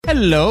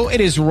Hello, it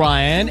is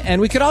Ryan,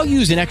 and we could all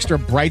use an extra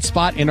bright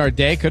spot in our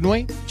day, couldn't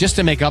we? Just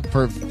to make up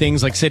for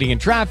things like sitting in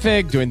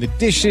traffic, doing the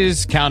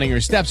dishes, counting your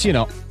steps, you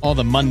know, all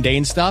the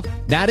mundane stuff.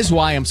 That is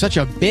why I'm such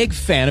a big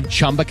fan of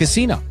Chumba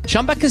Casino.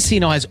 Chumba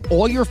Casino has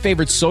all your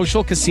favorite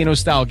social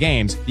casino-style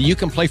games that you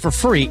can play for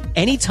free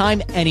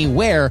anytime,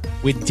 anywhere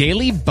with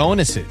daily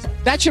bonuses.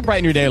 That should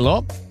brighten your day a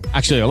little.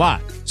 Actually, a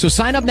lot. So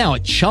sign up now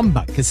at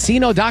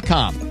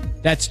ChumbaCasino.com.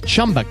 That's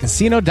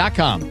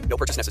ChumbaCasino.com. No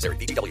purchase necessary.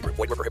 VGW Group.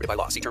 Void where prohibited by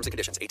law. See terms and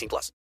conditions.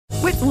 18+.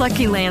 With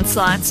Lucky Land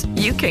Slots,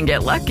 you can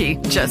get lucky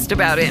just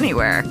about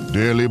anywhere.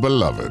 Dearly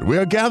beloved, we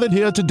are gathered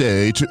here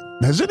today to...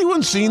 Has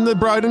anyone seen the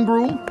bride and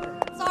groom?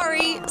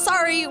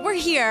 Sorry, we're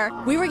here.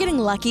 We were getting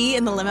lucky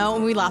in the limo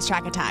and we lost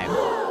track of time.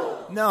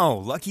 No,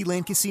 Lucky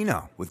Land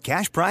Casino. With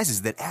cash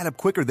prizes that add up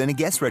quicker than a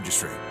guest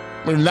registry.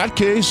 In that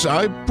case,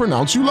 I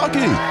pronounce you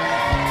lucky.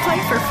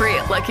 Play for free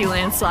at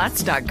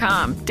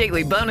LuckyLandSlots.com.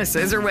 Daily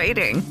bonuses are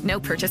waiting. No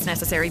purchase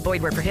necessary.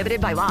 Void where prohibited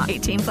by law.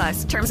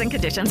 18+. Terms and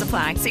conditions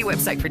apply. See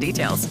website for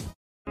details.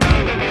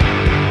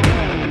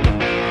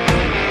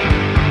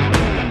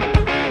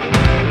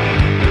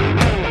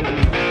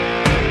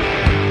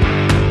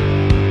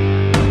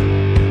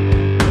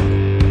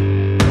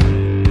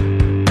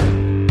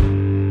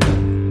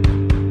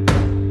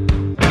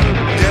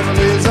 Devil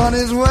is on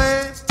his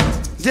way.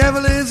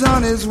 Devil is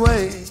on his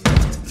way.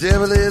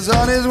 Devil is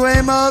on his way,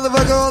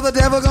 motherfucker. The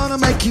devil gonna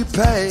make you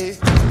pay.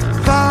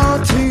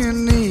 Fall to your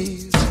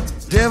knees.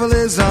 Devil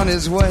is on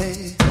his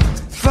way.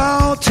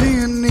 Fall to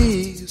your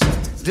knees.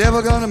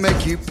 Devil gonna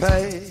make you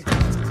pay.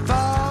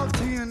 Fall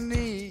to your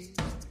knees.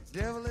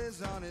 Devil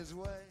is on his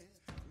way.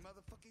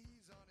 Motherfucker,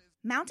 he's on his...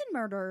 Mountain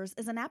Murders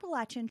is an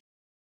Appalachian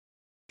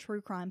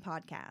true crime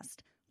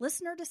podcast.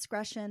 Listener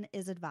discretion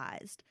is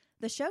advised.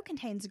 The show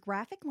contains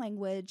graphic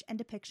language and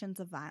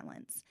depictions of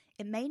violence.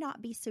 It may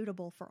not be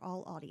suitable for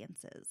all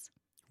audiences.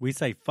 We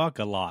say fuck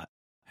a lot.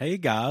 Hey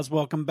guys,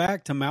 welcome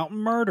back to Mountain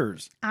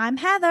Murders. I'm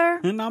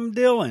Heather. And I'm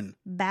Dylan.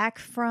 Back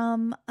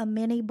from a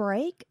mini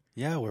break.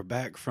 Yeah, we're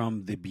back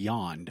from the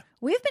beyond.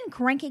 We've been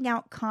cranking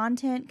out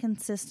content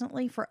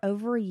consistently for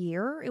over a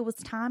year. It was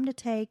time to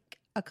take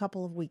a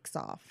couple of weeks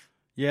off.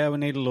 Yeah, we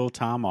need a little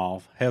time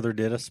off. Heather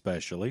did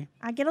especially.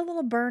 I get a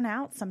little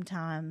burnout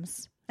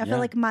sometimes. I feel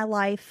like my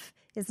life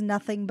is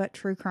nothing but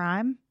true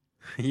crime.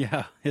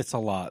 Yeah, it's a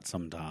lot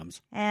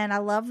sometimes. And I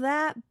love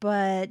that,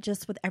 but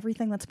just with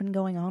everything that's been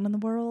going on in the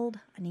world,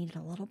 I needed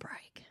a little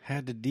break.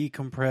 Had to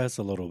decompress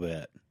a little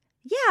bit.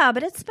 Yeah,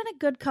 but it's been a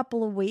good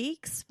couple of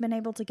weeks. Been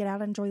able to get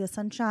out and enjoy the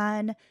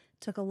sunshine.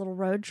 Took a little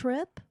road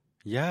trip.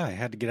 Yeah, I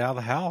had to get out of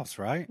the house,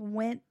 right?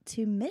 Went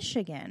to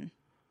Michigan.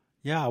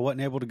 Yeah, I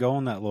wasn't able to go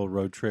on that little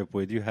road trip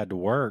with you. Had to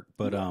work,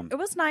 but It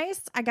was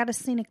nice. I got a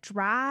scenic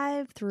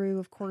drive through,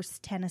 of course,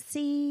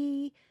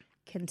 Tennessee,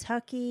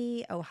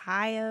 Kentucky,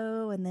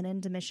 Ohio, and then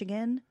into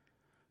Michigan.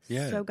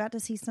 Yeah. So got to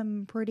see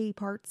some pretty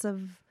parts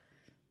of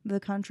the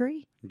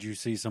country. Did you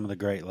see some of the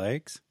Great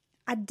Lakes?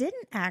 I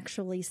didn't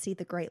actually see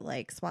the Great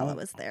Lakes while I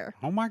was there.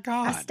 Oh my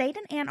God. I stayed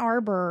in Ann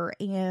Arbor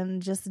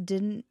and just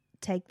didn't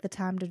take the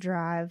time to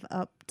drive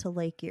up to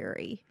Lake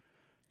Erie.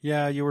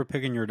 Yeah, you were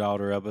picking your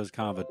daughter up as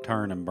kind of a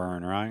turn and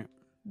burn, right?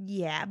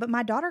 Yeah, but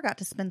my daughter got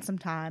to spend some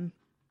time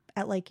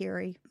at Lake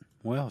Erie.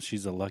 Well,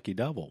 she's a lucky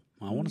double.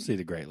 I want to see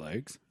the Great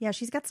Lakes. Yeah,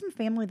 she's got some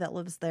family that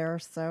lives there,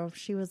 so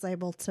she was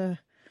able to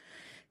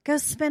go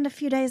spend a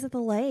few days at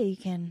the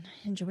lake and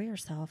enjoy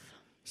herself.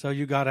 So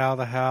you got out of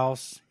the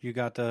house. You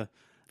got to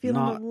Feeling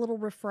a little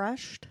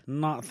refreshed.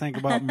 not think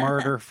about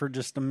murder for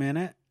just a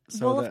minute.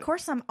 So Of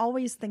course, I'm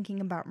always thinking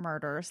about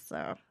murder,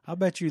 so. I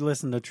bet you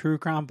listen to true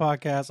crime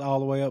podcasts all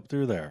the way up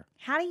through there.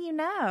 How do you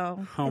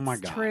know? Oh, my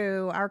It's God.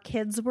 true. Our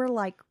kids were,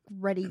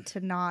 ready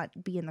to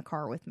not be in the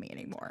car with me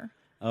anymore.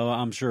 Oh,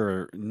 I'm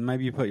sure.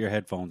 Maybe you put your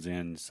headphones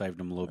in, saved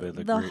them a little bit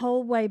of The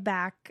whole way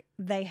back,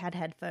 they had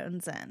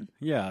headphones in.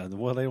 Yeah,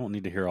 well, they don't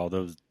need to hear all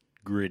those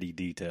gritty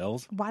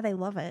details. Why they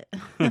love it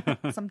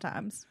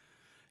sometimes.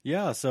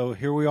 Yeah, so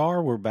here we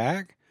are. We're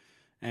back.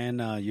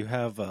 And you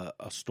have a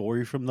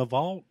story from the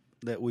vault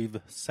that we've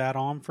sat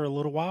on for a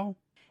little while.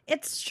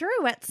 It's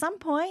true. At some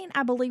point,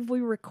 I believe we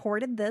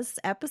recorded this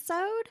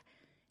episode.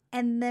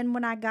 And then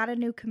when I got a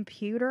new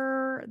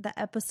computer, the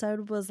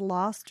episode was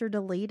lost or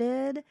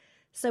deleted.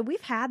 So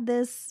we've had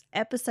this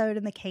episode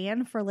in the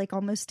can for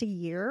almost a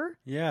year.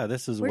 Yeah,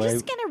 this is We're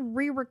just going to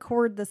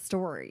re-record the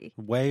story.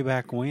 way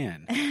back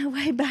when.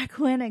 Way back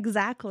when,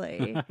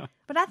 exactly.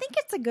 But I think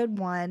it's a good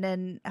one,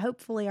 and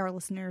hopefully our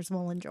listeners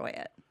will enjoy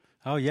it.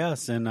 Oh,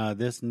 yes, and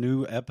this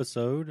new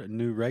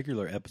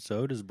regular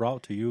episode, is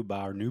brought to you by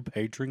our new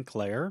patron,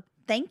 Claire.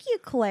 Thank you,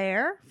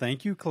 Claire.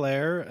 Thank you,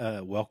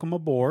 Claire. Welcome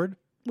aboard.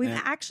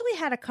 We've actually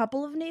had a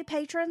couple of new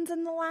patrons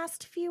in the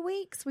last few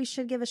weeks. We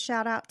should give a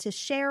shout out to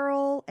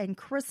Cheryl and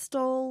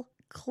Crystal,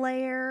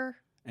 Claire.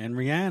 And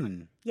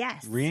Rhiannon.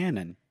 Yes.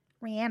 Rhiannon.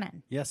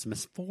 Yes,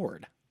 Miss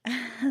Ford.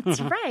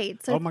 That's right.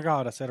 So oh, my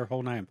God, I said her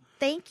whole name.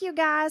 thank you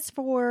guys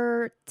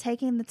for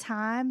taking the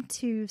time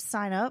to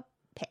sign up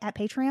at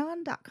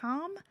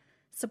patreon.com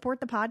support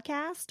the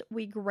podcast.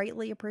 We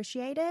greatly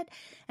appreciate it.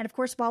 And of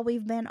course, while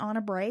we've been on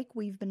a break,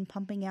 we've been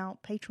pumping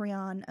out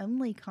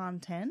Patreon-only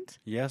content.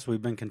 Yes,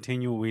 we've been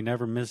continual. We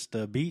never missed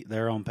a beat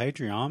there on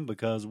Patreon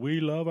because we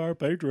love our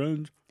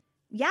patrons.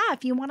 Yeah,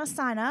 if you want to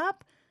sign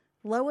up,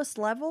 lowest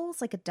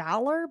levels like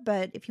 $1,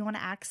 but if you want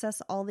to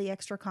access all the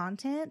extra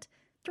content,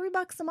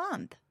 $3 a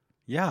month.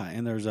 Yeah,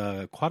 and there's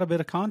quite a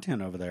bit of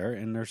content over there,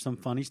 and there's some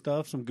funny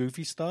stuff, some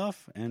goofy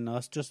stuff, and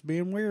us just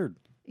being weird.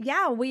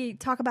 Yeah, we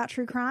talk about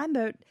true crime,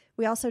 but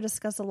we also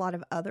discuss a lot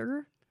of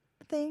other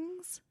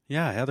things.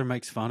 Yeah, Heather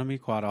makes fun of me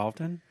quite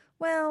often.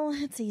 Well,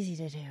 it's easy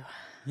to do.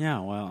 Yeah,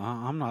 well,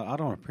 I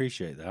don't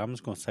appreciate that. I'm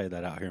just going to say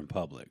that out here in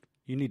public.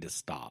 You need to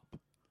stop.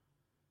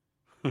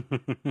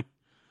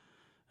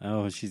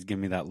 Oh, she's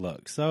giving me that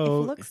look.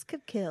 So, if looks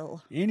could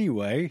kill.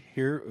 Anyway,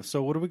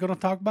 so what are we going to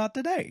talk about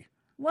today?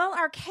 Well,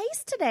 our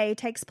case today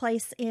takes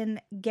place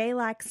in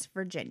Galax,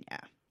 Virginia.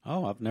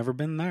 Oh, I've never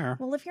been there.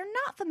 Well, if you're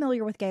not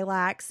familiar with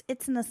Galax,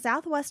 it's in the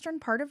southwestern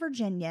part of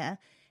Virginia,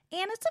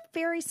 and it's a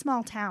very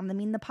small town. I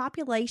mean, the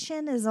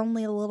population is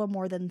only a little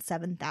more than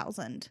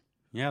 7,000.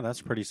 Yeah,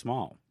 that's pretty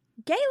small.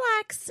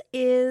 Galax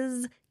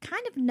is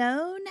kind of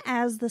known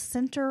as the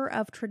center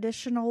of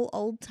traditional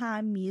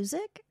old-time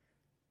music.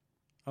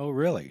 Oh,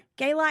 really?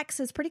 Galax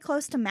is pretty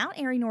close to Mount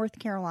Airy, North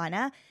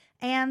Carolina,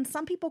 and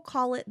some people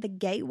call it the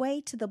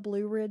gateway to the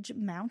Blue Ridge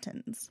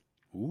Mountains.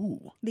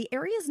 Ooh. The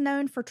area is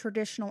known for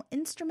traditional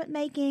instrument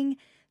making.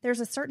 There's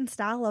a certain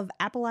style of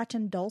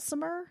Appalachian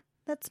dulcimer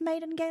that's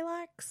made in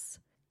Galax.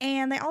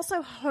 And they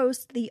also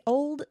host the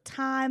Old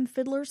Time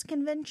Fiddlers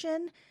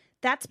Convention.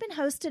 That's been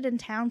hosted in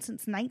town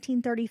since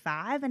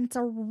 1935, and it's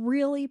a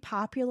really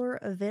popular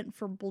event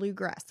for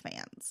bluegrass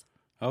fans.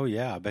 Oh,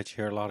 yeah. I bet you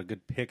hear a lot of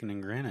good picking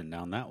and grinning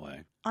down that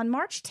way. On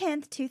March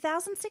 10th,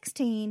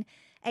 2016,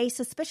 a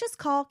suspicious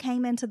call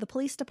came into the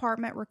police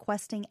department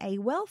requesting a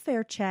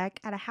welfare check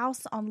at a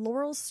house on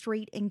Laurel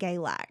Street in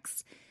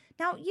Galax.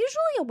 Now,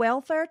 usually a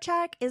welfare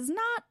check is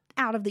not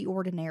out of the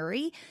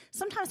ordinary.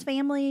 Sometimes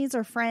families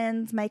or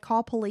friends may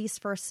call police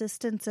for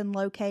assistance in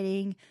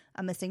locating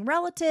a missing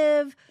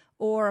relative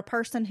or a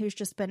person who's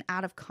just been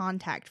out of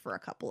contact for a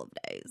couple of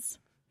days.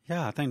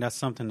 Yeah, I think that's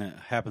something that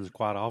happens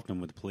quite often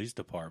with the police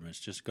departments.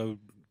 Just go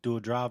do a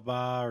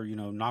drive-by or,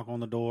 knock on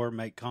the door,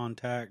 make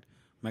contact,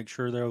 make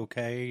sure they're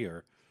okay,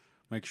 or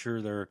make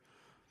sure they're,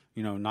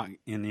 not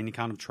in any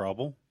kind of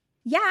trouble.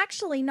 Yeah,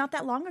 actually, not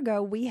that long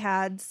ago, we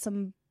had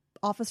some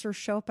officers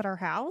show up at our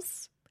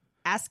house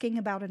asking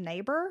about a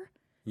neighbor.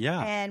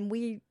 Yeah. And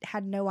we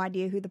had no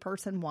idea who the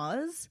person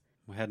was.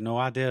 We had no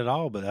idea at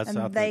all, but that's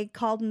and they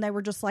called and they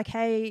were just like,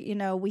 hey,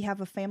 we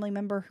have a family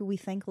member who we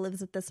think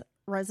lives at this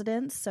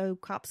residence. So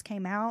cops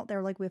came out. They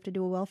were like, we have to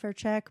do a welfare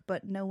check,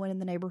 but no one in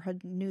the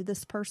neighborhood knew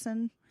this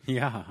person.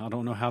 Yeah, I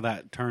don't know how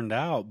that turned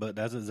out, but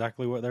that's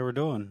exactly what they were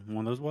doing,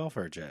 one of those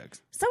welfare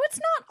checks. So it's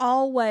not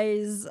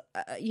always,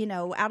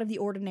 out of the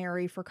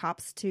ordinary for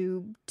cops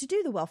to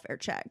do the welfare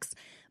checks.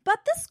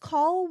 But this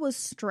call was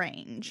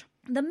strange.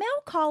 The male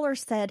caller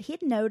said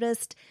he'd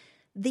noticed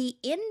the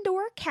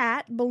indoor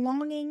cat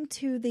belonging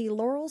to the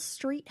Laurel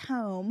Street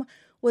home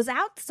was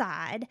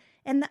outside,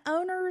 and the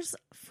owner's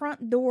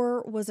front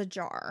door was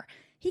ajar.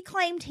 He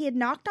claimed he had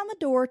knocked on the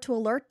door to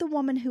alert the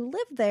woman who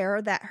lived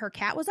there that her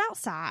cat was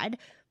outside,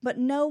 but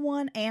no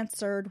one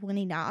answered when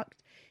he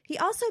knocked. He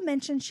also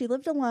mentioned she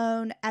lived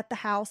alone at the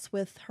house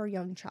with her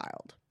young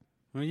child.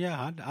 Well,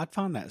 yeah, I'd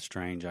find that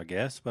strange, I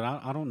guess, but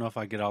I don't know if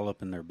I get all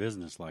up in their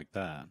business like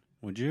that.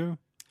 Would you?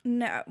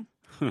 No.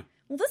 Well,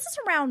 this is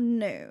around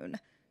noon.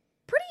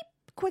 Pretty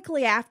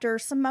quickly after,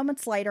 some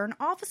moments later, an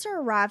officer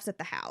arrives at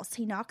the house.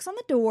 He knocks on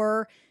the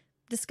door,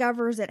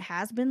 discovers it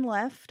has been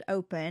left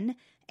open,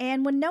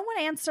 and when no one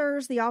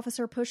answers, the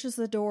officer pushes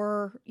the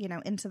door,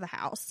 into the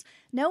house.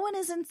 No one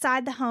is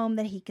inside the home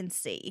that he can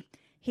see.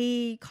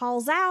 He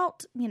calls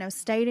out,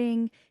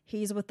 stating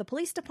he's with the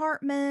police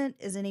department.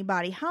 Is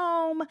anybody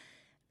home?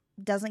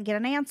 Doesn't get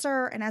an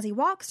answer, and as he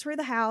walks through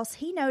the house,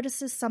 he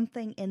notices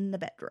something in the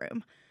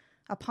bedroom.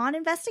 Upon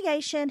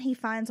investigation, he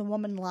finds a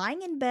woman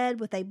lying in bed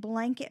with a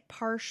blanket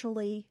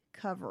partially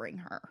covering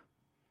her.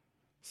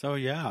 So,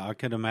 yeah, I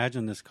could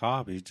imagine this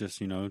cop. He's just,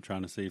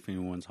 trying to see if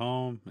anyone's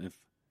home, if,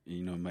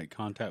 make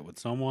contact with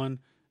someone,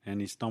 and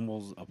he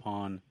stumbles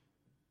upon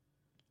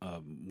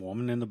a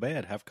woman in the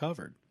bed, half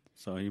covered.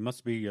 So he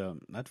must be,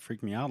 that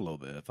freaked me out a little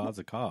bit if I was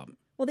a cop.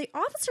 Well, the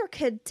officer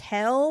could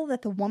tell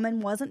that the woman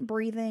wasn't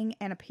breathing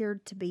and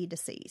appeared to be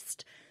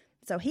deceased.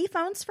 So he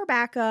phones for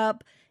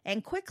backup,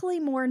 and quickly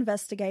more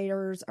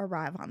investigators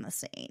arrive on the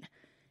scene.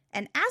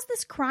 And as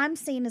this crime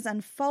scene is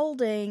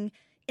unfolding,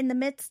 in the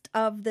midst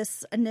of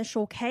this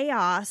initial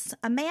chaos,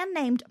 a man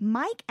named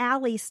Mike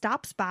Alley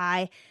stops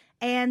by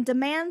and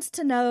demands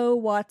to know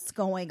what's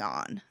going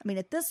on. I mean,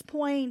 at this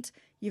point,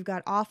 you've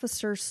got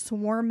officers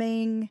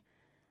swarming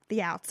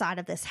the outside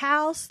of this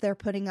house. They're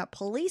putting up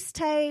police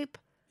tape.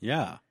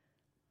 Yeah.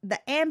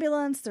 The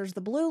ambulance, there's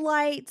the blue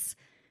lights.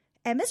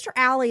 And Mr.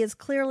 Alley is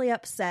clearly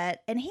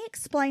upset, and he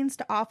explains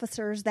to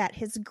officers that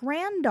his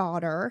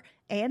granddaughter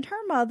and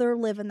her mother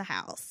live in the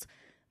house.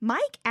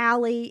 Mike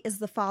Alley is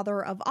the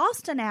father of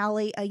Austin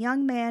Alley, a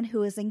young man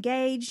who is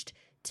engaged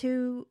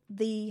to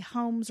the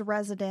home's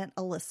resident,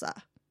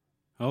 Alyssa.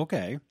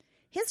 Okay.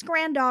 His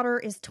granddaughter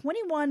is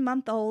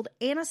 21-month-old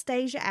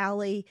Anastasia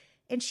Alley,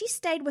 and she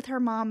stayed with her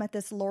mom at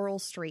this Laurel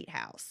Street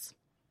house.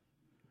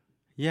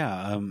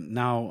 Yeah,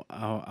 now,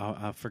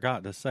 I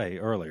forgot to say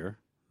earlier,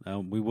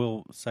 we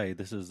will say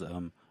this is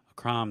a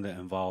crime that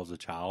involves a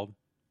child,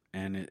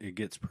 and it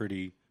gets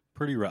pretty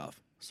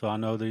rough. So I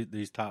know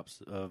these types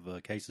of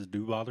cases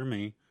do bother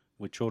me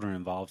with children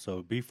involved,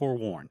 so be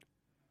forewarned.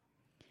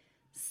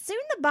 Soon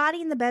the body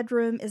in the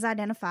bedroom is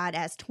identified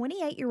as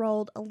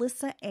 28-year-old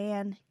Alyssa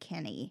Ann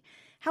Kinney.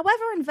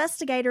 However,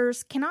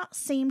 investigators cannot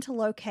seem to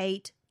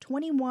locate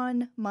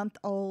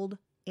 21-month-old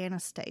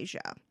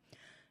Anastasia.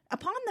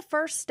 Upon the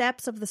first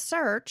steps of the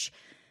search,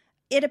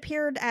 it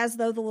appeared as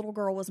though the little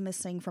girl was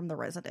missing from the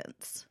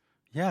residence.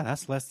 Yeah,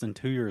 that's less than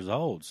 2 years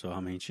old, so, I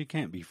mean, she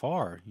can't be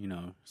far,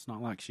 It's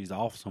not like she's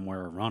off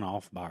somewhere or run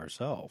off by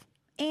herself.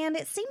 And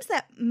it seems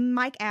that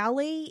Mike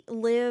Alley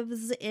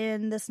lives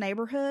in this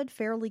neighborhood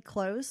fairly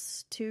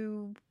close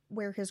to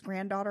where his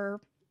granddaughter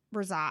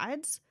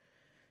resides.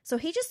 So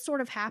he just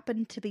sort of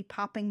happened to be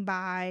popping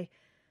by,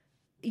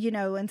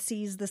 and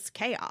sees this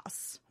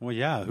chaos. Well,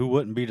 yeah, who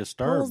wouldn't be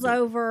disturbed? Pulls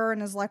over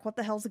and is like, what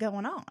the hell's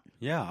going on?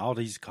 Yeah, all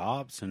these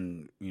cops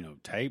and,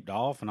 taped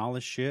off and all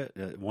this shit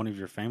at one of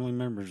your family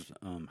members'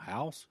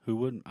 house. Who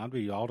wouldn't? I'd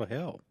be all to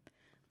hell.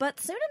 But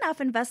soon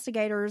enough,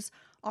 investigators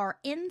are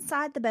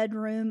inside the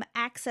bedroom,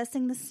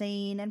 accessing the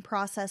scene and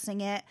processing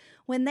it,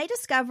 when they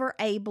discover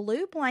a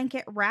blue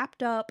blanket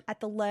wrapped up at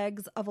the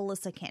legs of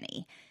Alyssa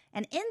Kinney.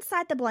 And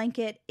inside the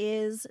blanket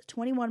is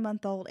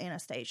 21-month-old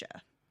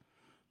Anastasia.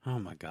 Oh,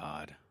 my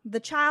God. The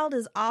child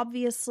is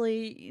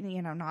obviously,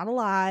 not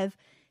alive.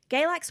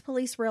 Galax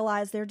police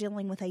realize they're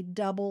dealing with a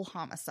double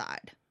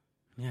homicide.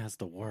 Yeah, it's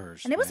the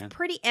worst. And it was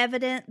pretty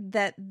evident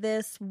that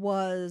this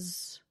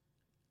was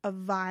a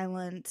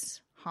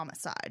violent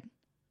homicide,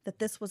 that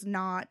this was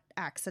not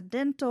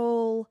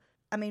accidental.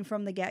 I mean,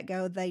 from the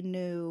get-go, they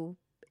knew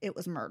it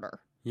was murder.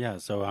 Yeah,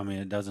 so, I mean,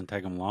 it doesn't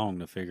take them long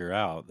to figure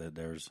out that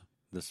there's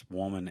this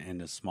woman and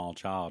this small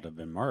child have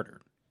been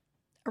murdered.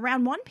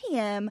 Around 1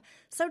 p.m.,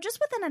 so just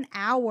within an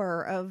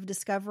hour of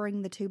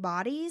discovering the two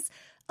bodies,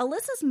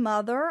 Alyssa's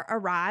mother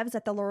arrives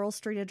at the Laurel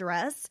Street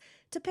address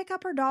to pick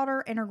up her daughter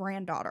and her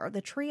granddaughter.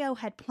 The trio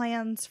had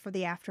plans for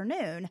the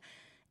afternoon,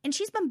 and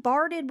she's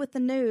bombarded with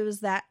the news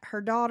that her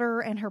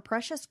daughter and her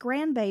precious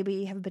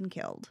grandbaby have been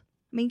killed.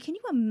 I mean, can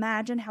you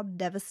imagine how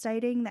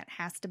devastating that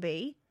has to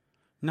be?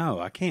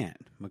 No, I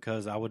can't,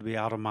 because I would be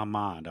out of my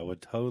mind. I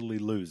would totally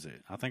lose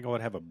it. I think I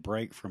would have a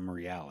break from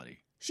reality.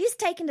 She's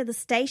taken to the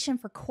station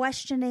for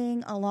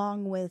questioning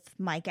along with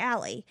Mike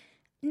Alley.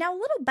 Now,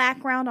 a little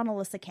background on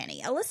Alyssa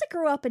Kinney. Alyssa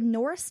grew up in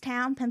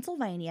Norristown,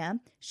 Pennsylvania.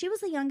 She was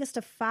the youngest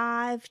of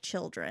 5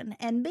 children,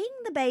 and being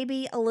the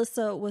baby,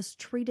 Alyssa was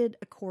treated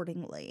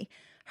accordingly.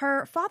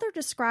 Her father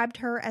described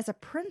her as a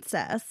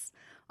princess,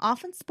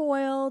 often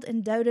spoiled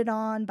and doted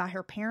on by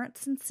her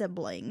parents and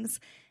siblings,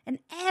 and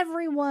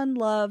everyone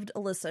loved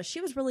Alyssa.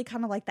 She was really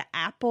kind of like the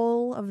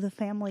apple of the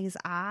family's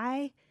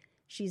eye.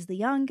 She's the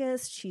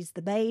youngest, she's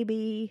the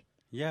baby.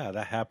 Yeah,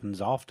 that happens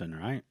often,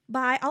 right?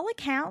 By all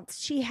accounts,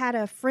 she had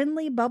a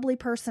friendly, bubbly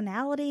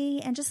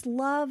personality and just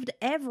loved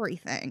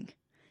everything.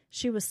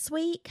 She was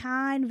sweet,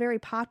 kind, very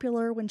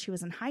popular when she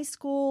was in high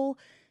school.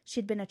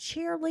 She'd been a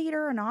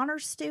cheerleader, an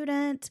honors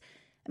student.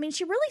 I mean,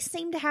 she really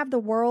seemed to have the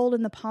world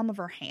in the palm of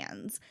her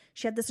hands.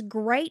 She had this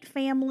great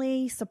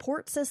family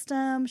support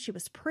system. She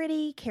was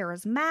pretty,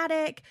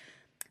 charismatic.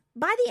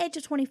 By the age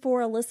of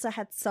 24, Alyssa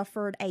had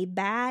suffered a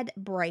bad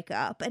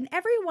breakup, and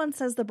everyone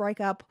says the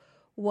breakup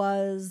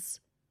was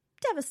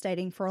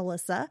devastating for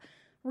Alyssa.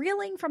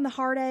 Reeling from the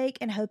heartache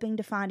and hoping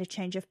to find a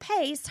change of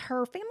pace,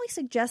 her family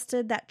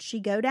suggested that she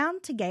go down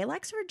to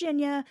Galax,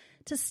 Virginia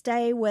to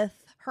stay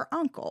with her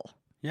uncle.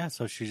 Yeah,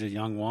 so she's a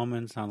young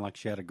woman. Sounded like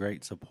she had a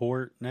great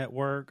support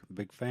network,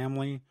 big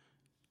family,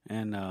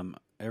 and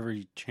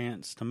every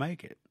chance to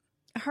make it.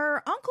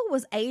 Her uncle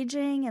was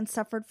aging and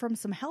suffered from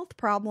some health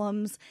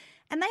problems,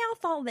 and they all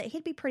thought that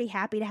he'd be pretty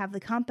happy to have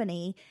the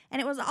company.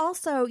 And it was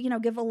also,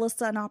 give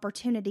Alyssa an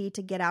opportunity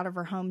to get out of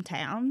her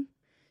hometown.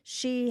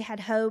 She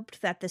had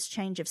hoped that this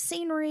change of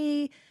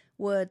scenery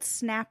would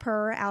snap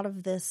her out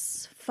of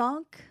this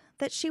funk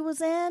that she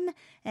was in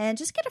and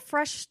just get a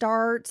fresh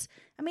start.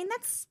 I mean,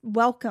 that's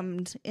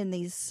welcomed in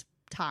these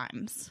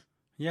times.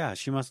 Yeah,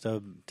 she must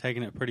have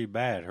taken it pretty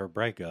bad, her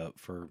breakup,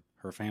 for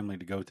her family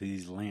to go to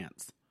these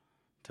lengths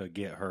to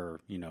get her,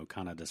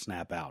 kind of to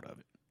snap out of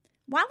it.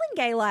 While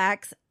in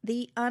Galax,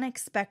 the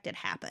unexpected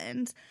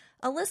happened.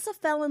 Alyssa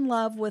fell in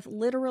love with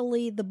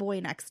literally the boy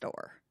next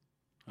door.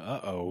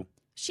 Uh-oh.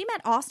 She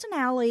met Austin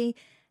Alley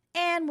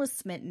and was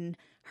smitten.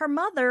 Her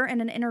mother,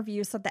 in an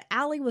interview, said that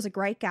Alley was a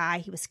great guy.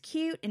 He was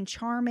cute and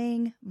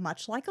charming,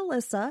 much like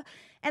Alyssa,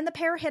 and the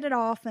pair hit it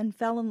off and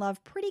fell in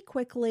love pretty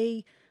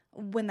quickly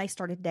when they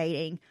started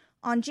dating.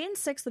 On June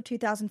 6th of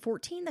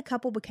 2014, the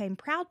couple became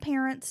proud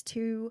parents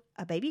to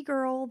a baby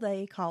girl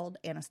they called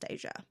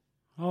Anastasia.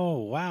 Oh,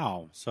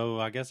 wow. So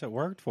I guess it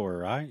worked for her,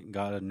 right?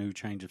 Got a new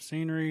change of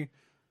scenery,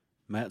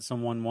 met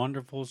someone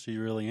wonderful she's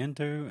really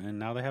into, and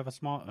now they have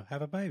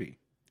a baby.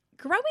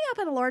 Growing up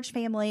in a large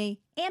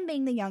family and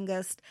being the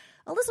youngest,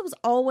 Alyssa was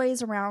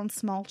always around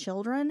small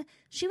children.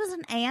 She was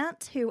an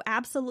aunt who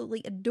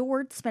absolutely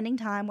adored spending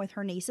time with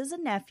her nieces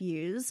and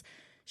nephews.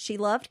 She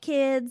loved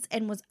kids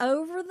and was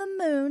over the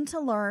moon to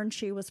learn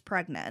she was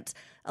pregnant.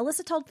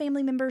 Alyssa told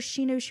family members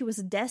she knew she was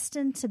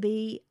destined to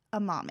be a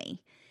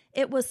mommy.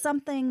 It was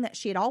something that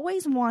she had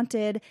always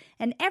wanted,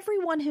 and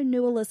everyone who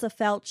knew Alyssa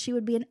felt she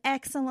would be an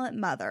excellent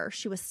mother.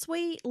 She was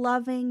sweet,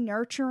 loving,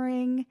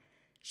 nurturing.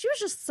 She was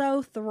just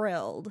so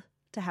thrilled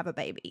to have a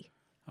baby.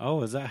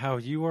 Oh, is that how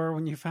you were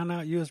when you found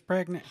out you was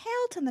pregnant?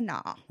 Hell to the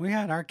nah. We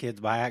had our kids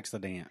by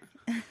accident.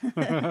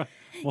 You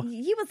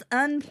was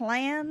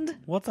unplanned.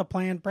 What's a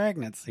planned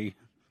pregnancy?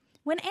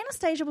 When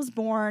Anastasia was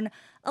born,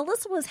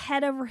 Alyssa was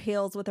head over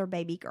heels with her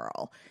baby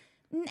girl.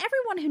 And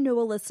everyone who knew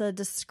Alyssa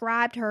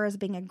described her as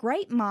being a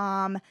great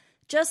mom,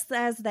 just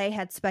as they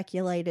had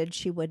speculated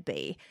she would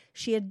be.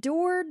 She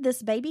adored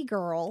this baby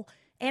girl,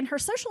 and her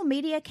social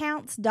media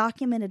accounts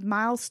documented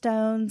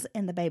milestones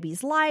in the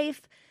baby's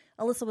life.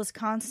 Alyssa was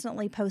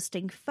constantly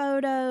posting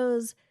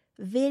photos,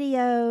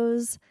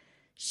 videos.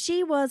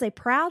 She was a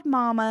proud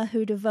mama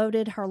who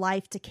devoted her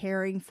life to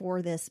caring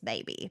for this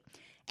baby.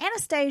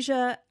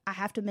 Anastasia, I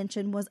have to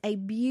mention, was a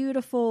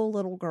beautiful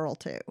little girl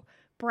too.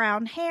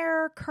 Brown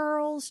hair,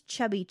 curls,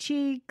 chubby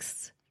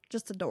cheeks,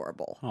 just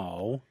adorable.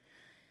 Oh.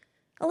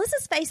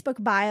 Alyssa's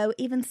Facebook bio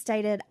even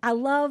stated, "I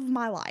love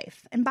my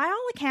life." And by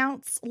all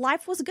accounts,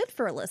 life was good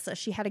for Alyssa.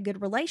 She had a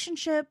good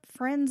relationship,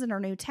 friends in her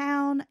new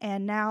town,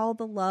 and now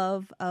the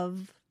love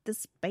of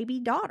this baby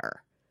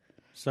daughter.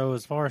 So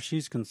as far as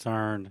she's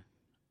concerned,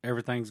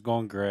 everything's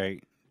going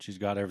great. She's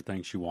got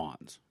everything she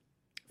wants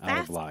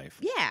out of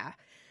life. Yeah.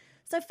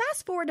 So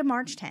fast forward to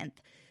March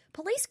 10th.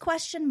 Police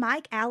questioned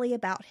Mike Alley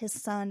about his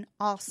son,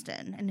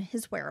 Austin, and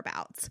his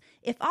whereabouts.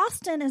 If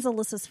Austin is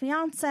Alyssa's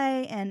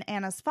fiance and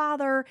Anna's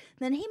father,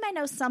 then he may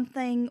know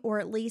something, or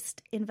at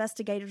least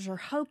investigators are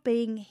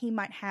hoping he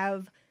might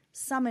have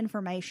some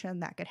information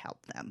that could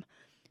help them.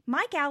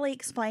 Mike Alley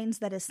explains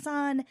that his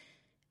son,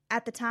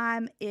 at the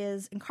time,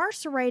 is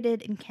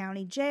incarcerated in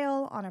county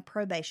jail on a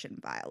probation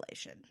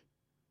violation.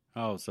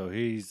 Oh, so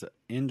he's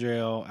in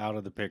jail, out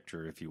of the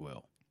picture, if you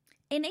will.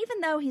 And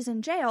even though he's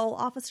in jail,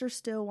 officers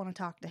still want to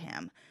talk to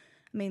him.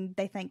 I mean,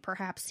 they think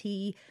perhaps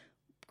he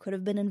could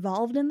have been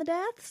involved in the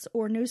deaths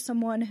or knew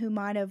someone who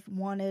might have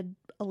wanted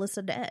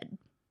Alyssa dead.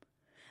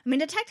 I mean,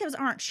 detectives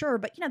aren't sure,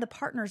 but, the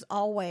partner's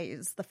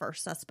always the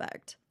first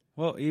suspect.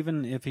 Well,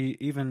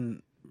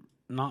 even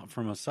not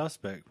from a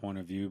suspect point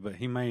of view, but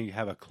he may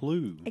have a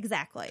clue.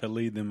 Exactly. To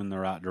lead them in the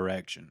right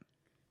direction.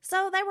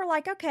 So they were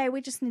like, okay,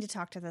 we just need to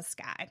talk to this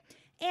guy.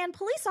 And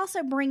police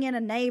also bring in a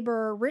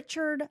neighbor,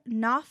 Richard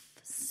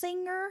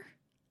Knopfsinger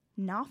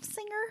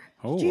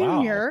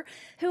Jr.,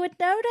 who had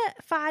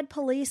notified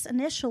police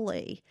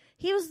initially.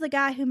 He was the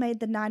guy who made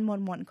the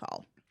 911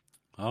 call.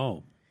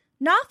 Oh.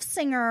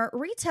 Knopfsinger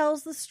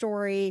retells the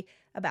story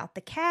about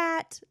the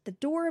cat, the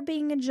door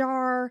being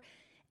ajar,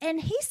 and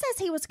he says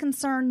he was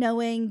concerned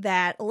knowing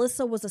that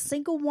Alyssa was a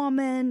single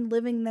woman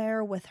living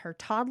there with her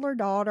toddler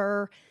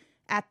daughter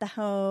at the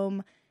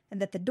home,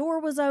 and that the door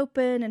was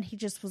open, and he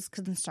just was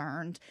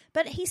concerned.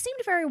 But he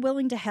seemed very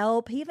willing to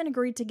help. He even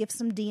agreed to give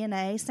some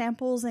DNA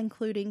samples,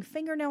 including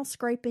fingernail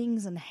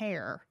scrapings and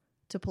hair,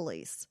 to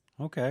police.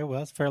 Okay, well,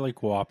 that's fairly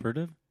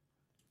cooperative.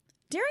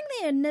 During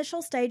the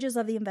initial stages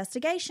of the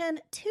investigation,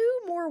 2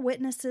 more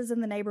witnesses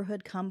in the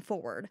neighborhood come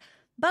forward.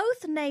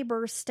 Both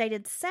neighbors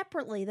stated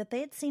separately that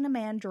they had seen a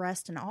man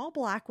dressed in all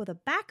black with a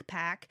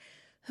backpack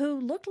who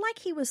looked like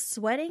he was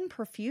sweating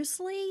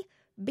profusely,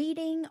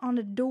 beating on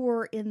a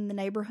door in the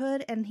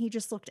neighborhood, and he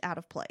just looked out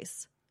of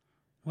place.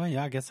 Well,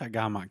 yeah, I guess that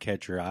guy might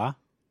catch your eye.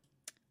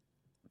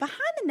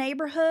 Behind the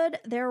neighborhood,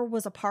 there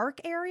was a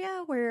park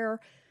area where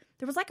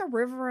there was like a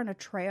river and a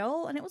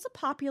trail, and it was a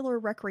popular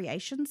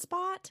recreation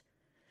spot.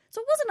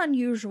 So it wasn't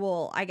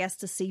unusual, I guess,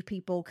 to see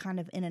people kind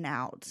of in and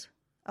out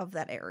of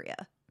that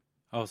area.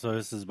 Oh, so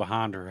this is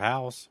behind her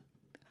house?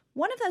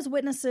 One of those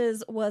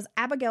witnesses was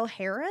Abigail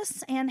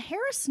Harris, and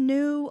Harris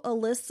knew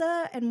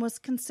Alyssa and was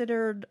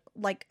considered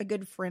like a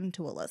good friend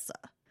to Alyssa.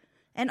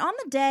 And on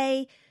the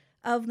day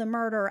of the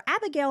murder,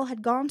 Abigail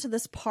had gone to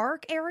this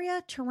park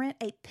area to rent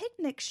a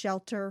picnic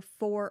shelter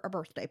for a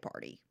birthday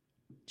party.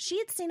 She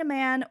had seen a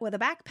man with a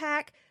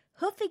backpack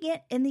hoofing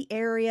it in the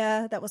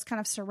area that was kind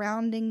of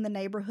surrounding the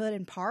neighborhood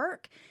and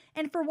park,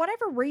 and for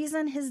whatever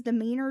reason, his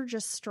demeanor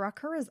just struck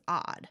her as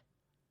odd.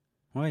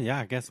 Well, yeah,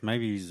 I guess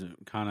maybe he's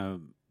kind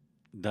of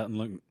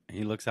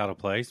he looks out of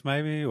place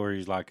maybe, or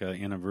he's like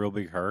in a real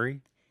big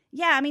hurry.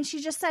 Yeah, I mean,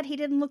 she just said he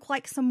didn't look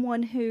like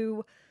someone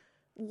who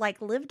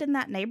lived in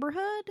that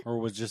neighborhood. Or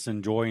was just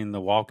enjoying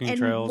the walking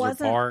trails or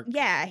park.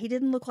 Yeah, he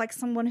didn't look like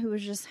someone who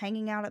was just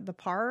hanging out at the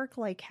park,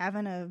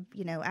 having a,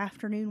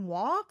 afternoon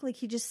walk.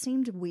 He just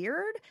seemed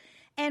weird.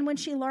 And when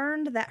she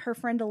learned that her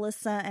friend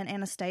Alyssa and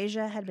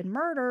Anastasia had been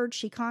murdered,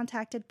 she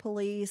contacted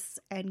police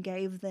and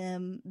gave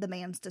them the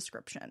man's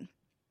description.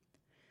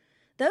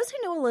 Those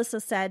who knew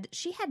Alyssa said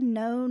she had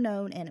no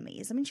known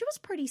enemies. I mean, she was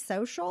pretty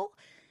social.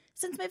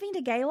 Since moving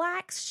to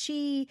Galax,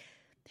 she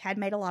had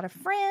made a lot of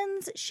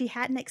friends. She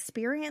hadn't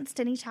experienced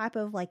any type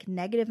of like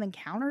negative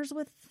encounters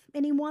with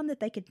anyone that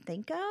they could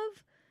think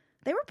of.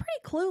 They were pretty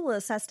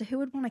clueless as to who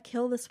would want to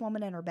kill this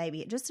woman and her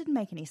baby. It just didn't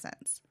make any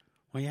sense.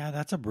 Well, yeah,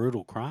 that's a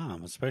brutal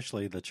crime,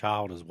 especially the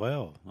child as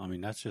well. I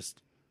mean, that's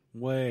just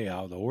way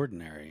out of the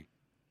ordinary.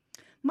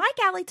 Mike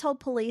Alley told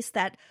police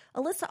that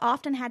Alyssa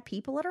often had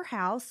people at her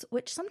house,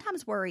 which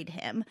sometimes worried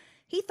him.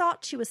 He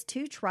thought she was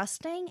too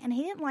trusting, and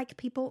he didn't like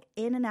people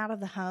in and out of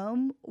the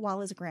home while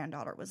his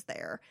granddaughter was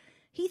there.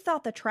 He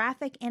thought the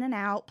traffic in and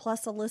out,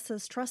 plus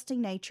Alyssa's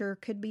trusting nature,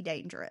 could be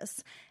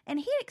dangerous.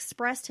 And he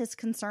expressed his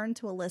concern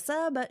to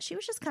Alyssa, but she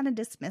was just kind of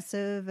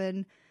dismissive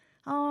and,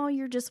 oh,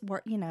 you're just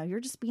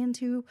being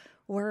too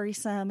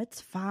worrisome.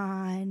 It's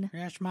fine.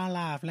 That's my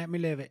life. Let me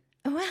live it.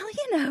 Well,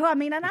 I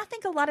mean, and I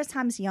think a lot of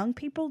times young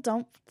people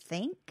don't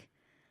think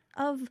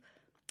of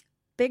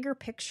bigger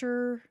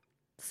picture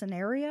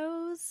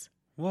scenarios.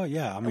 Well,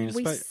 yeah, I mean,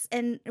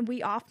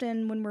 we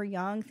often, when we're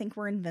young, think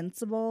we're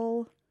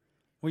invincible.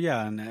 Well,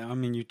 yeah, and I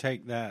mean, you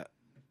take that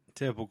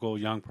typical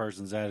young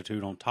person's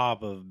attitude on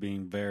top of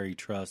being very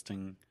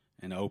trusting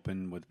and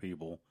open with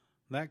people.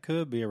 That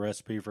could be a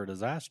recipe for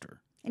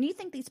disaster. And you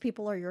think these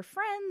people are your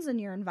friends, and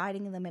you're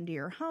inviting them into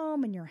your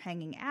home, and you're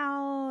hanging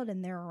out,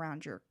 and they're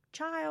around your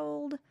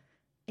child,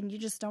 and you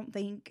just don't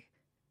think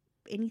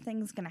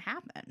anything's going to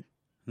happen.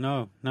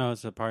 No,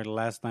 it's probably the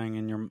last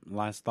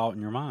thought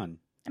in your mind.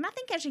 And I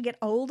think as you get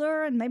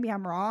older, and maybe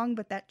I'm wrong,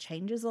 but that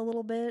changes a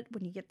little bit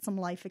when you get some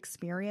life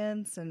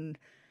experience and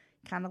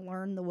kind of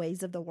learn the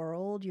ways of the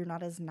world. You're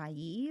not as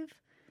naive.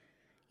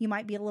 You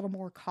might be a little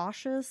more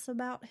cautious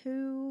about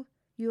who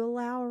you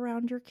allow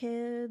around your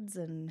kids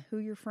and who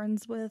you're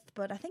friends with.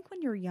 But I think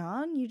when you're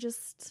young, you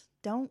just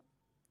don't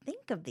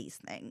think of these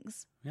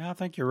things. Yeah, I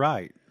think you're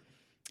right.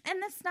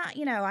 And that's not,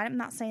 I'm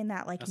not saying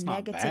that like that's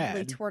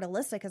negatively toward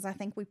Alyssa, because I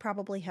think we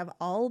probably have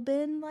all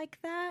been like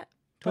that.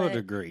 To a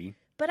degree.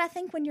 But I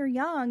think when you're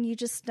young, you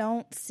just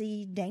don't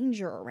see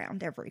danger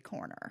around every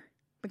corner.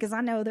 Because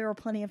I know there were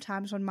plenty of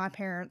times when my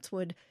parents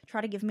would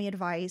try to give me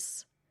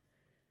advice,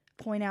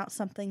 point out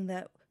something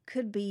that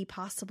could be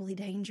possibly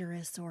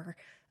dangerous or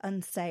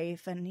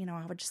unsafe. And,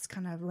 I would just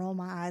kind of roll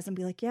my eyes and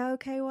be like, yeah,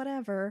 okay,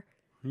 whatever.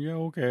 Yeah,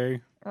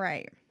 okay.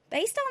 Right.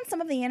 Based on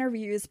some of the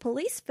interviews,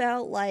 police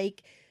felt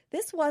like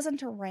this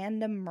wasn't a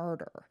random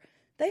murder.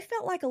 They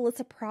felt like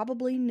Alyssa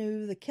probably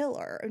knew the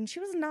killer, and she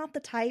was not the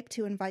type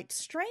to invite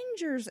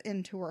strangers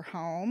into her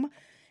home,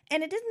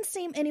 and it didn't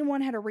seem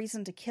anyone had a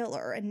reason to kill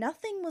her, and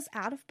nothing was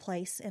out of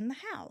place in the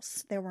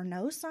house. There were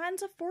no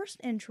signs of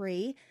forced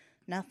entry.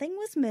 Nothing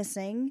was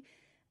missing.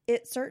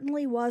 It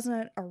certainly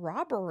wasn't a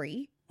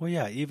robbery. Well,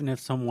 yeah, even if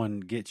someone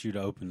gets you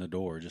to open the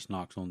door, just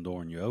knocks on the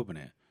door and you open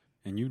it,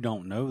 and you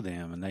don't know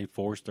them, and they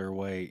force their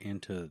way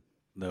into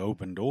the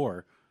open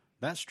door,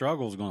 that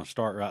struggle is going to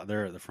start right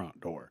there at the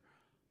front door.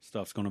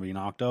 Stuff's going to be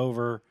knocked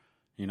over.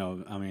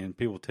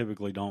 People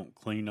typically don't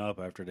clean up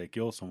after they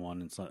kill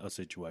someone in a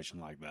situation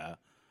like that.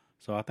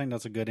 So I think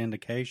that's a good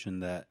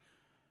indication that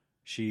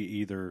she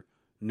either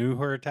knew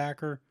her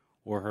attacker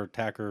or her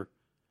attacker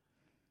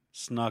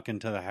snuck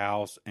into the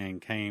house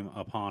and came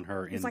upon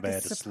her in like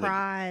bed a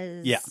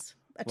surprise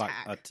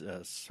attack. Like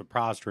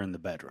surprised her in the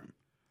bedroom.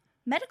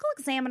 Medical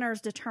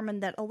examiners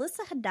determined that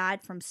Alyssa had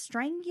died from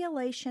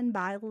strangulation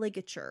by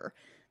ligature.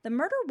 The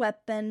murder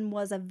weapon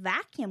was a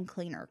vacuum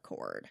cleaner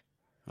cord.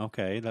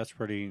 Okay, that's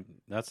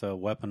a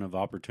weapon of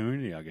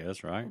opportunity, I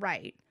guess, right?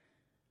 Right.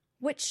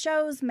 Which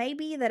shows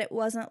maybe that it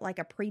wasn't like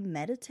a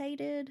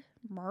premeditated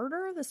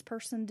murder. This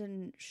person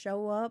didn't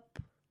show up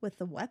with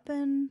the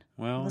weapon.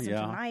 Well, it wasn't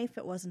a knife.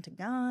 It wasn't a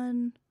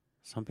gun.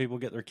 Some people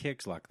get their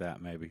kicks like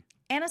that, maybe.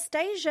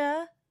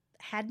 Anastasia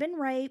had been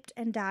raped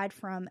and died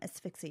from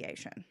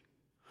asphyxiation.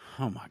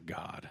 Oh, my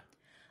God.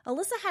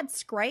 Alyssa had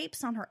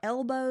scrapes on her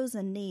elbows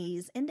and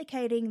knees,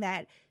 indicating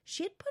that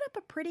she had put up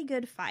a pretty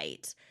good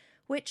fight,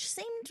 which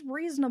seemed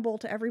reasonable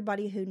to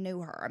everybody who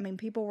knew her. I mean,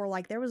 people were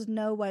like, there was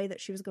no way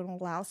that she was going to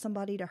allow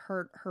somebody to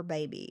hurt her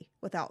baby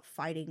without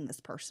fighting this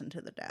person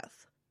to the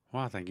death.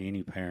 Well, I think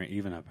any parent,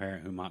 even a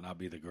parent who might not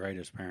be the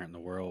greatest parent in the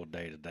world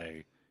day to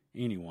day,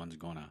 anyone's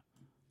going to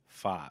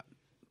fight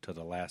to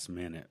the last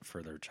minute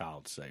for their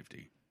child's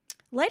safety.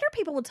 Later,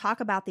 people would talk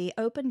about the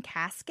open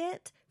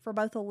casket for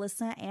both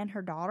Alyssa and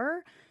her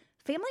daughter.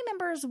 Family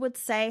members would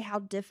say how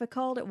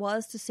difficult it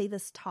was to see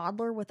this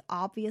toddler with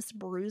obvious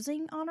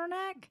bruising on her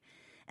neck.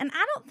 And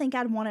I don't think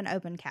I'd want an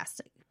open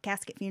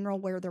casket funeral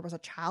where there was a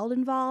child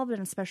involved,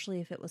 and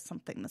especially if it was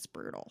something this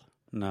brutal.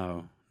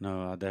 No,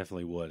 I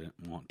definitely wouldn't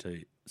want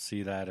to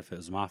see that. If it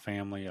was my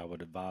family, I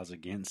would advise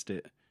against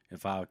it.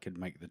 If I could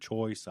make the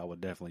choice, I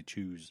would definitely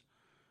choose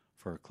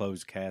for a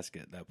closed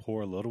casket. That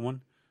poor little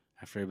one,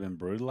 after they've been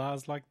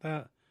brutalized like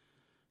that.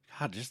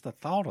 God, just the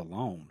thought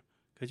alone.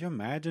 Could you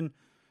imagine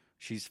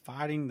she's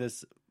fighting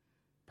this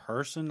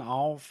person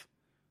off,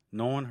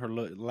 knowing her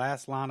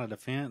last line of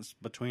defense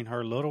between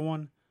her little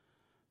one?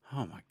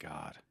 Oh, my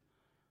God.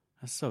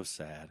 That's so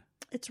sad.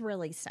 It's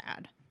really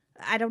sad.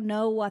 I don't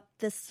know what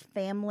this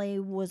family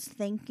was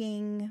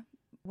thinking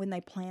when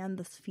they planned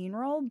this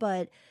funeral,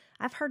 but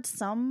I've heard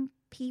some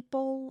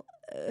people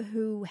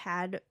who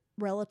had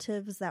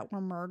relatives that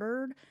were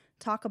murdered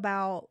talk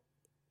about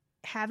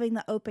having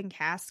the open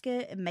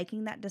casket and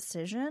making that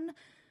decision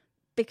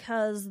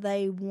because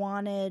they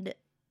wanted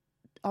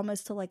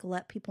almost to like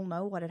let people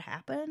know what had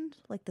happened,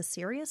 like the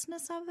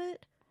seriousness of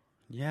it.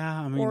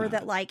 Yeah, I mean, or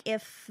that like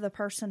if the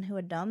person who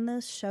had done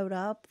this showed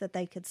up, that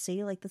they could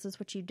see like, this is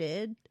what you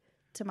did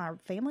to my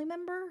family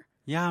member.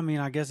 Yeah, I mean,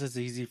 I guess it's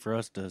easy for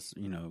us to,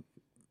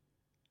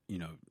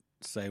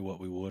 say what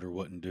we would or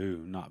wouldn't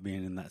do, not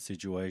being in that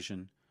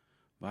situation.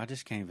 But I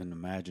just can't even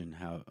imagine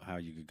how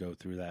you could go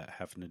through that,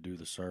 having to do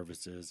the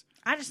services.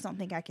 I just don't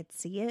think I could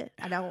see it.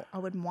 I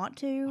wouldn't want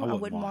to. I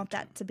wouldn't want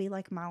that to be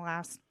like my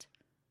last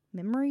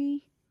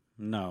memory.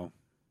 No.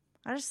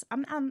 I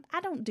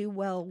don't do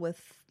well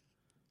with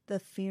the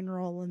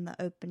funeral and the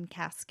open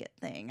casket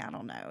thing. I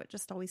don't know. It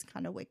just always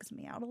kind of wigs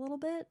me out a little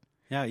bit.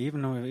 Yeah,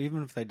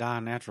 even if they die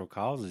of natural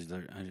causes,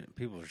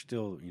 people are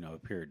still,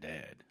 appear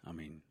dead. I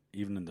mean,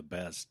 even in the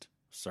best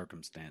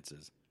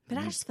circumstances. But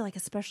I just feel like,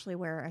 especially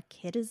where a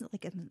kid is,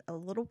 like a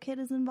little kid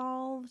is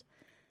involved,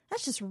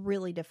 that's just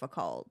really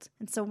difficult.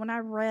 And so when I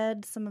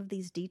read some of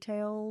these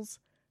details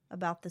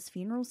about this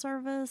funeral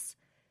service,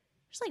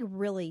 just like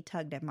really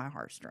tugged at my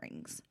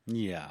heartstrings.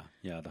 Yeah,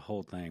 the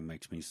whole thing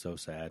makes me so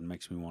sad. It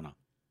makes me want to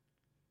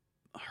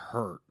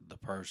hurt the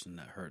person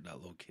that hurt that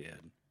little kid.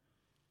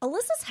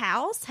 Alyssa's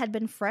house had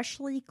been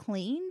freshly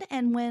cleaned,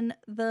 and when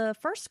the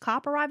first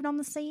cop arrived on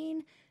the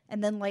scene,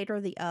 and then later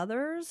the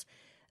others,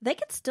 they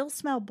could still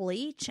smell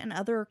bleach and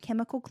other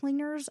chemical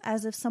cleaners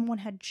as if someone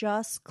had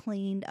just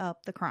cleaned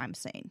up the crime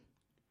scene.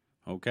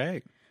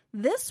 Okay.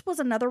 This was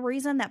another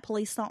reason that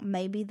police thought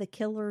maybe the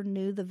killer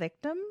knew the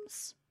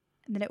victims,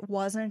 and that it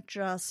wasn't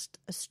just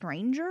a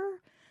stranger,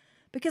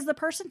 because the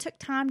person took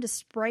time to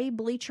spray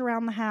bleach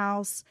around the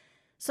house.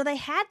 So they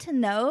had to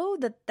know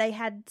that they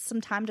had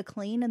some time to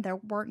clean and there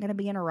weren't going to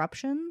be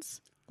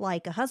interruptions.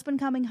 Like a husband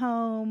coming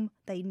home.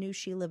 They knew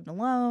she lived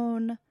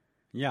alone.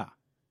 Yeah.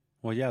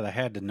 Well, yeah, they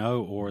had to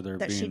know, or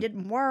she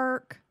didn't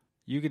work.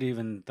 You could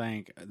even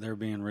think they're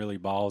being really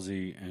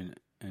ballsy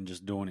and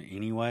just doing it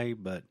anyway,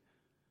 but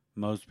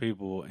most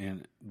people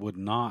would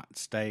not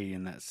stay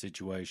in that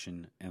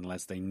situation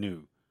unless they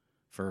knew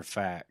for a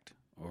fact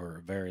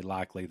or very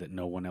likely that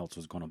no one else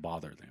was going to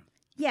bother them.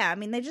 Yeah, I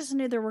mean, they just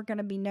knew there were going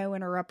to be no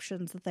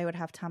interruptions, that they would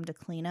have time to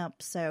clean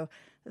up. So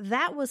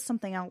that was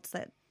something else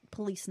that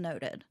police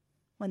noted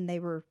when they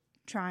were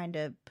trying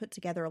to put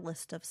together a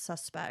list of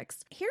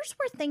suspects. Here's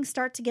where things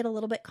start to get a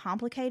little bit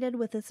complicated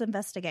with this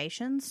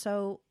investigation,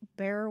 so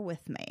bear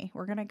with me.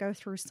 We're going to go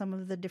through some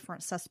of the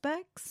different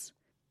suspects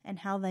and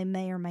how they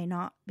may or may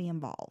not be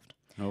involved.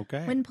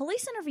 Okay. When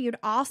police interviewed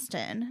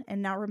Austin,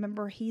 and now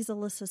remember, he's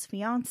Alyssa's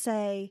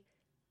fiance,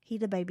 he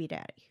the baby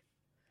daddy.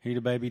 He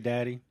the baby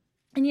daddy?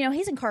 And,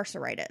 he's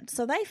incarcerated.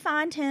 So they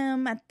find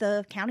him at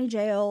the county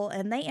jail,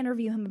 and they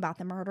interview him about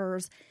the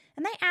murders.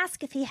 And they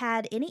ask if he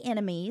had any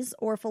enemies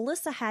or if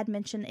Alyssa had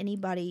mentioned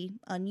anybody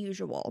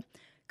unusual.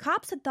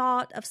 Cops had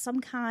thought of some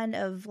kind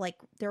of,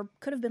 there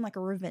could have been a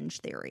revenge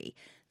theory.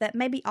 That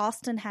maybe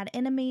Austin had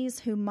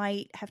enemies who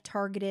might have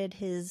targeted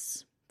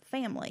his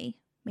family,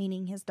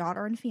 meaning his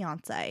daughter and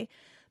fiance.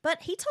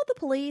 But he told the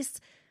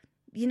police,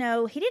 he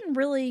didn't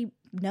really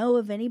know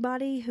of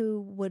anybody who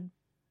would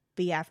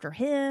be after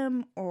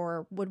him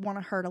or would want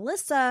to hurt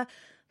Alyssa,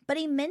 but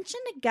he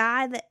mentioned a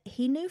guy that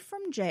he knew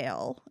from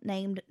jail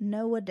named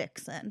Noah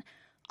Dixon.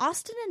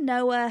 Austin and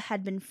Noah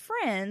had been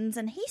friends,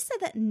 and he said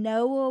that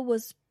Noah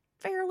was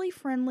fairly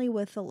friendly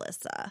with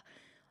Alyssa.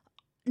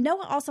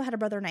 Noah also had a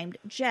brother named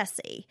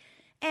Jesse,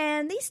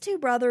 and these two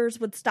brothers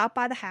would stop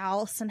by the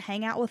house and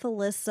hang out with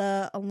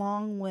Alyssa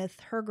along with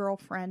her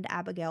girlfriend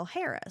Abigail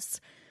Harris.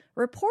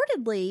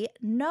 Reportedly,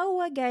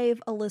 Noah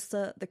gave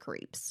Alyssa the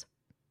creeps.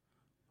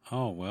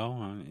 Oh,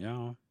 well,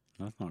 yeah,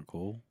 that's not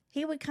cool.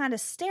 He would kind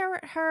of stare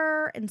at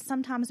her and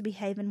sometimes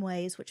behave in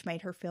ways which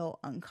made her feel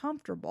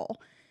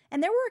uncomfortable.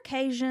 And there were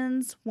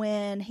occasions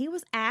when he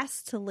was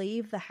asked to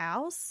leave the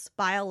house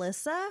by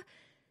Alyssa.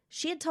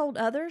 She had told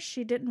others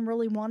she didn't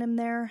really want him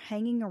there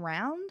hanging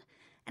around.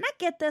 And I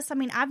get this. I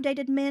mean, I've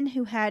dated men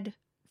who had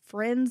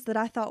friends that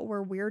I thought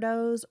were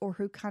weirdos or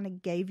who kind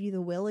of gave me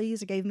the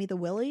willies.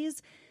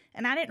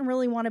 And I didn't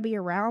really want to be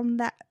around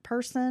that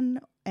person,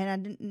 and I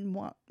didn't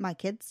want my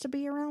kids to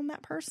be around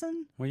that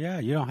person. Well, yeah,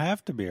 you don't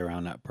have to be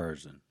around that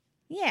person.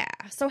 Yeah,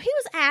 so he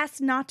was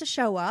asked not to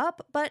show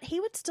up, but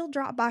he would still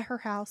drop by her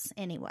house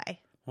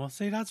anyway. Well,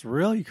 see, that's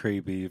really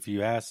creepy. If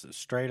you ask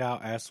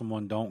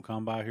someone, don't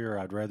come by here,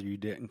 I'd rather you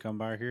didn't come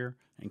by here,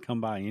 and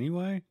come by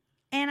anyway.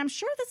 And I'm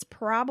sure this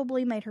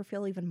probably made her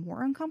feel even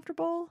more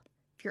uncomfortable.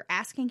 If you're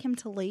asking him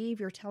to leave,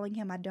 you're telling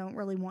him, I don't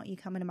really want you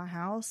coming to my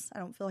house. I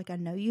don't feel like I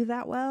know you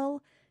that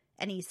well.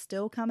 And he's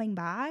still coming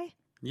by.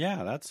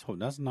 Yeah, that's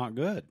not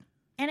good.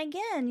 And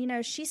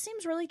again, she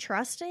seems really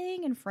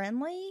trusting and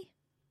friendly.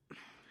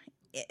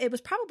 It was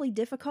probably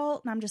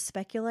difficult, and I'm just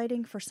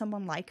speculating, for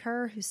someone like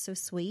her who's so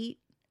sweet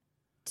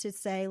to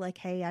say,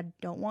 hey, I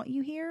don't want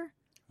you here.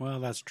 Well,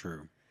 that's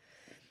true.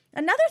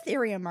 Another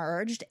theory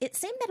emerged. It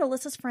seemed that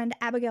Alyssa's friend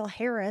Abigail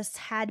Harris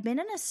had been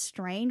in a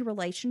strained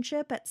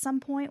relationship at some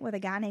point with a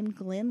guy named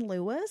Glenn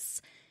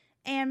Lewis.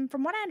 And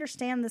from what I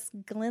understand, this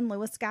Glenn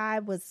Lewis guy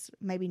was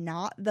maybe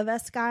not the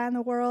best guy in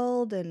the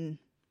world and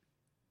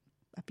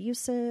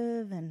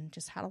abusive and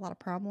just had a lot of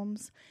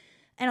problems.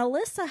 And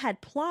Alyssa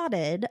had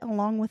plotted,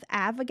 along with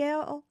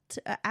Abigail,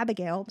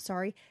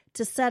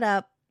 to set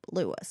up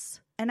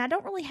Lewis. And I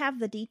don't really have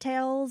the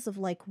details of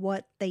like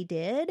what they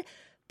did,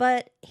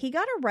 but he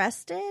got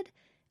arrested.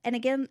 And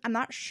again, I'm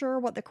not sure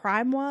what the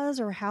crime was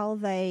or how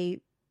they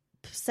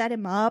set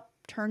him up,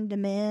 turned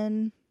him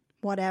in,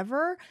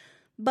 whatever.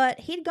 But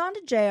he'd gone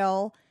to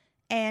jail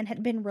and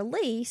had been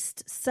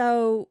released.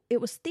 So it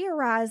was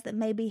theorized that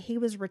maybe he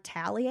was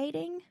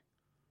retaliating.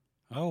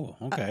 Oh,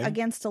 okay.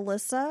 Against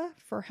Alyssa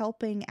for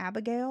helping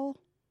Abigail.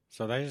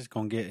 So they're just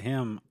going to get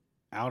him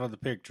out of the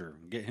picture,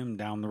 get him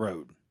down the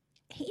road.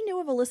 He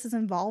knew of Alyssa's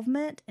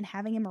involvement in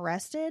having him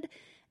arrested,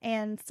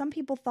 and some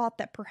people thought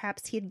that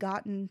perhaps he had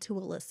gotten to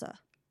Alyssa.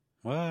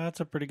 Well, that's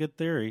a pretty good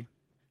theory.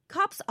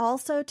 Cops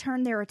also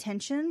turned their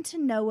attention to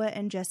Noah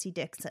and Jesse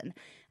Dixon.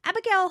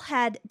 Abigail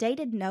had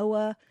dated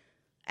Noah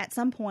at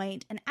some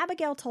point, and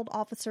Abigail told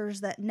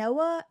officers that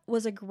Noah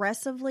was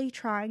aggressively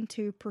trying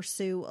to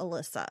pursue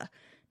Alyssa.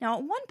 Now,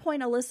 at one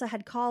point, Alyssa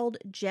had called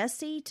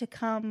Jesse to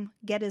come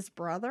get his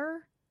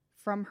brother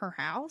from her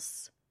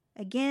house.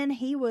 Again,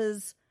 he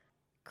was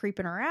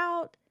creeping her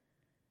out,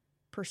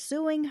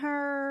 pursuing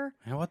her.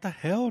 Hey, what the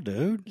hell,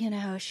 dude? You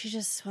know, she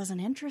just wasn't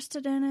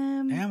interested in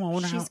him. Damn, I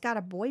wonder She's got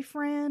a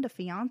boyfriend, a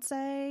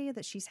fiance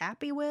that she's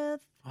happy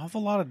with.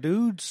 Awful lot of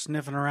dudes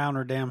sniffing around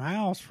her damn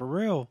house, for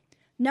real.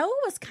 Noah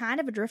was kind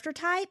of a drifter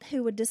type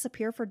who would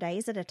disappear for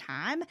days at a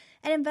time,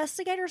 and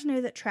investigators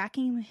knew that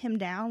tracking him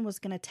down was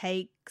going to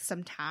take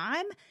some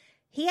time.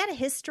 He had a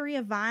history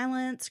of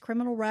violence,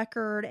 criminal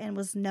record, and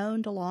was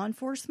known to law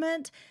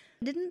enforcement.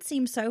 It didn't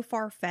seem so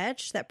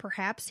far-fetched that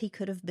perhaps he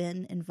could have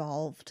been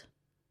involved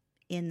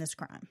in this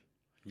crime.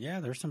 Yeah,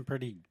 there's some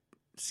pretty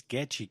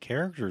sketchy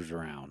characters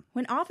around.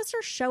 When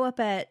officers show up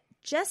at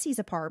Jesse's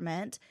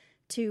apartment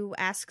to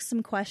ask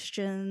some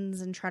questions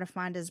and try to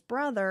find his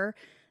brother,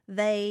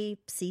 they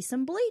see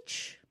some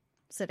bleach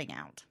sitting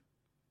out.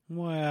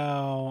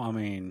 Well, I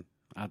mean,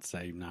 I'd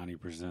say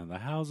 90% of the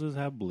houses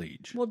have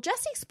bleach. Well,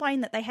 Jesse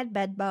explained that they had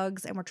bed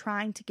bugs and were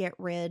trying to get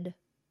rid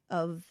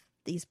of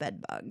these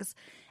bed bugs.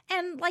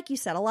 And like you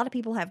said, a lot of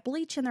people have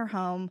bleach in their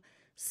home,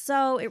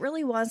 so it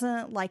really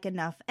wasn't like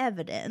enough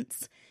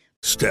evidence.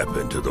 Step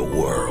into the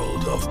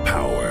world of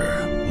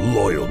power,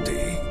 loyalty,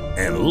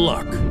 and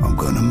luck. I'm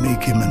gonna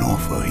make him an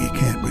offer he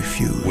can't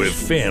refuse. With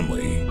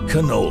family,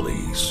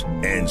 cannolis,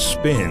 and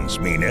spins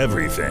mean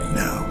everything.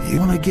 Now, you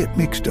wanna get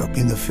mixed up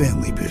in the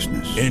family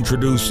business.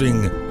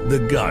 Introducing The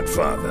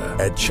Godfather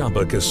at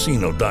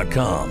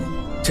ChumbaCasino.com.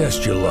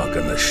 Test your luck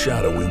in the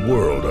shadowy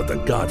world of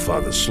The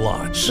Godfather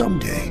slot.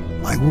 Someday,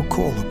 I will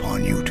call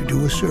upon you to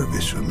do a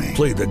service for me.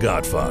 Play The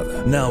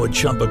Godfather, now at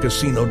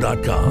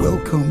ChumbaCasino.com.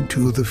 Welcome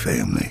to the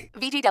family.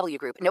 VGW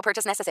Group. No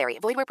purchase necessary.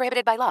 Void where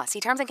prohibited by law. See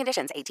terms and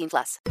conditions.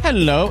 18+.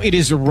 Hello, it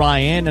is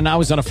Ryan, and I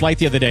was on a flight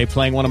the other day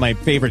playing one of my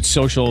favorite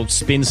social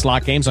spin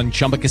slot games on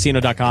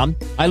ChumbaCasino.com.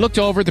 I looked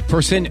over at the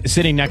person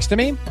sitting next to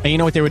me, and you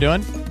know what they were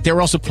doing? They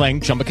were also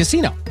playing Chumba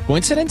Casino.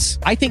 Coincidence?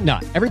 I think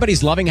not.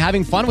 Everybody's loving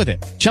having fun with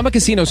it. Chumba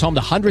Casino is home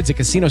to hundreds of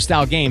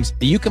casino-style games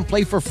that you can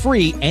play for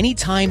free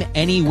anytime,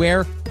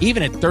 anywhere,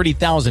 even at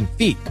 30,000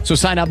 feet. So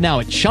sign up now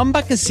at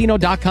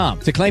ChumbaCasino.com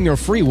to claim your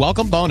free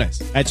welcome bonus.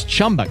 That's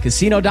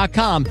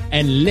ChumbaCasino.com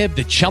and live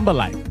the Chumba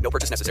life. No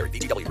purchase necessary.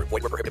 VGW Group.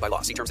 Void where prohibited by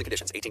law. See terms and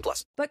conditions.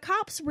 18+. But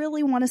cops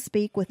really want to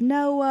speak with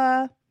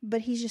Noah,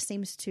 but he just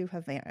seems to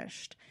have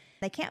vanished.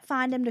 They can't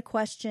find him to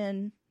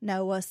question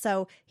Noah,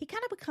 so he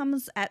kind of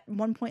becomes, at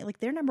one point, like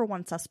their number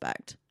one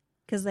suspect.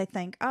 Because they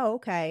think, oh,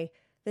 okay,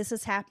 this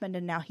has happened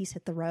and now he's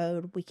hit the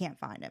road. We can't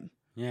find him.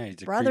 Yeah,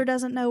 he's a brother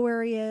doesn't know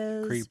where he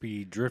is.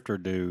 Creepy drifter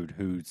dude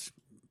who's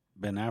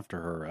been after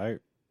her, right?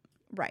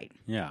 Right.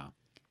 Yeah.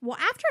 Well,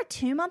 after a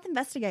 2-month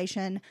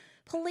investigation,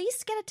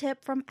 police get a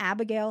tip from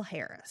Abigail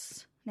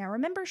Harris. Now,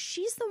 remember,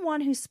 she's the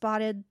one who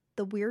spotted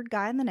the weird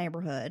guy in the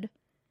neighborhood,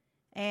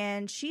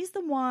 and she's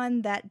the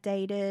one that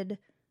dated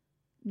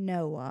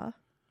Noah.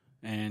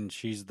 And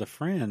she's the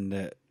friend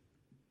that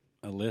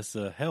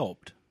Alyssa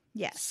helped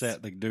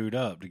set the dude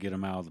up to get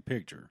him out of the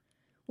picture.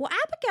 Well,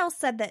 Abigail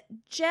said that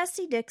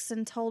Jesse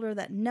Dixon told her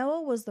that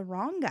Noah was the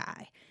wrong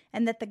guy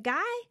and that the guy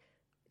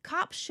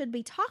cops should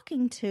be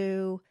talking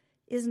to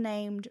is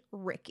named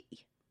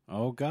Ricky.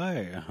 Oh,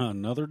 guy,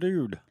 another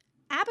dude.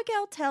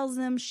 Abigail tells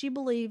them she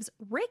believes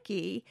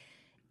Ricky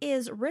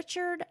is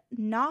Richard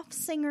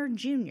Knopfsinger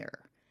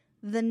Jr.,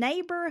 the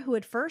neighbor who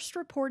had first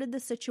reported the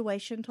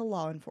situation to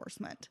law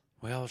enforcement.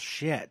 Well,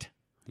 shit.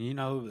 You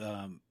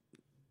know,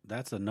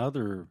 that's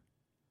another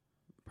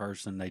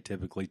person they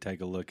typically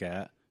take a look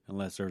at,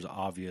 unless there's an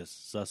obvious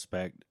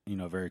suspect, you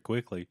know, very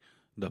quickly,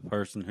 the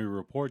person who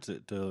reports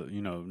it to,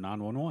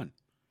 911.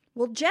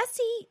 Well,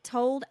 Jesse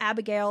told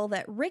Abigail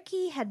that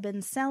Ricky had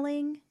been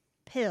selling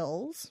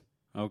pills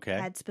Okay.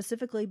 had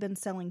specifically been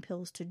selling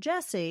pills to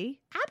Jesse,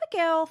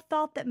 Abigail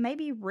thought that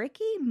maybe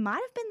Ricky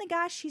might have been the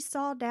guy she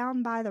saw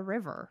down by the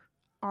river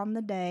on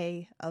the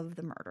day of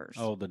the murders.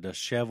 Oh, the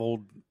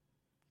disheveled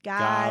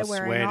guy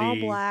wearing all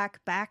sweaty.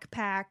 black,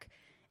 backpack,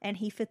 and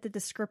he fit the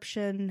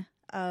description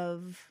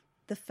of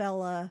the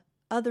fella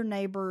other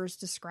neighbors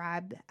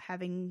described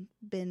having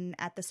been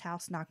at this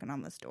house knocking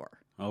on this door.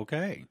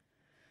 Okay.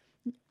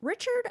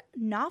 Richard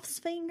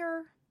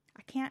Knopfsinger,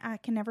 I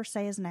can never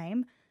say his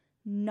name.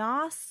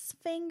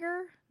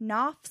 Knopfsinger.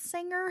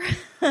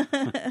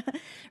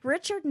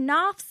 Richard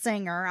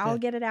Knopfsinger. I'll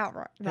get it out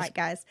right,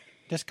 guys.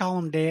 Just call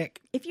him Dick.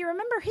 If you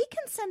remember, he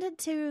consented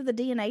to the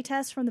DNA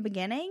test from the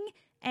beginning,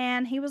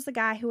 and he was the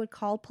guy who would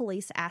call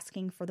police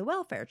asking for the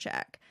welfare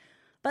check.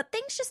 But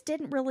things just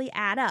didn't really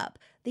add up.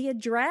 The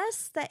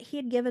address that he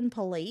had given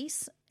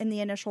police in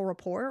the initial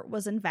report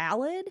was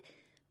invalid.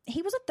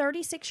 He was a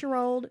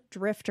 36-year-old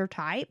drifter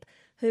type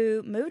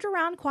who moved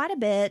around quite a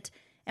bit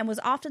and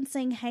was often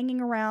seen hanging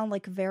around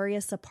like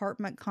various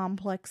apartment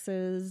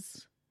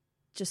complexes,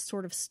 just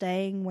sort of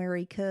staying where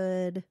he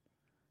could.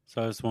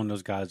 So it's one of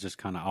those guys just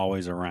kind of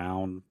always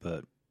around,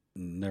 but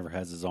never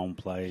has his own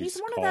place. He's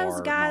one car, of those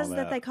and guys all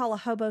that they call a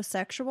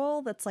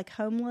hobosexual that's like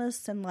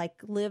homeless and like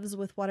lives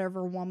with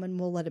whatever woman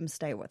will let him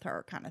stay with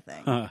her kind of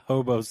thing.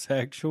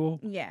 Hobosexual?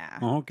 Yeah.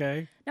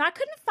 Okay. Now, I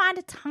couldn't find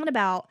a ton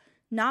about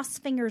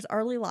Knopfsinger's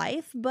early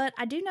life, but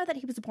I do know that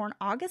he was born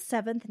August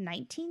 7th,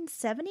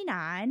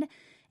 1979,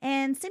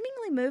 and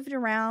seemingly moved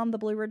around the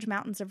Blue Ridge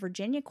Mountains of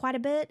Virginia quite a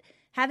bit,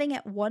 having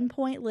at one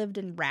point lived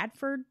in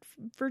Radford,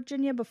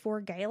 Virginia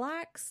before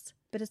Galax.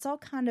 But it's all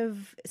it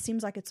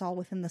seems like it's all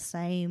within the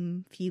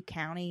same few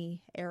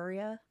county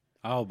area.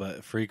 Oh,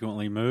 but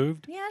frequently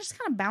moved? Yeah, just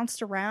kind of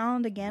bounced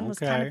around. Again, was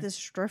kind of Okay. this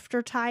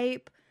drifter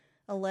type,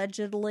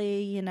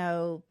 allegedly,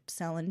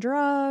 selling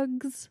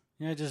drugs.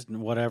 Yeah, just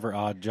whatever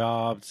odd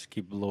jobs,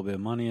 keep a little bit of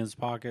money in his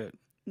pocket.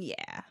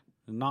 Yeah.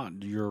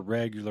 Not your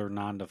regular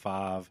 9 to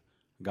 5,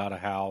 got a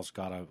house,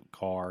 got a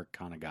car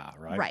kind of guy,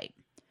 right? Right.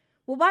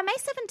 Well, by May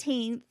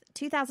 17th,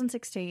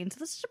 2016, so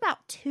this is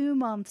about 2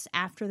 months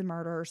after the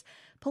murders,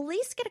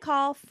 police get a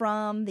call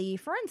from the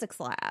forensics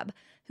lab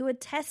who had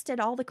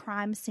tested all the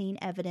crime scene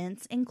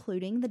evidence,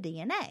 including the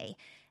DNA.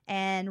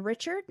 And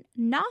Richard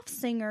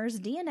Knopfsinger's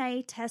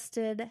DNA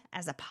tested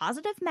as a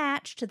positive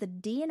match to the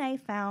DNA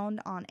found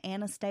on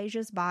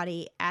Anastasia's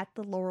body at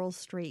the Laurel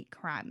Street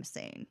crime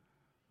scene.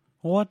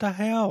 What the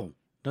hell?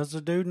 Does the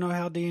dude know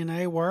how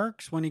DNA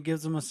works when he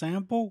gives him a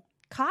sample?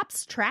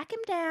 Cops track him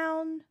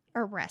down,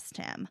 arrest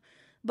him.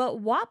 But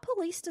what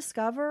police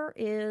discover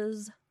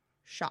is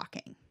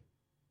shocking.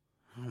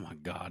 Oh my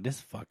God, this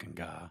fucking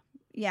guy.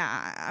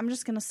 Yeah, I'm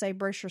just going to say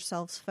brace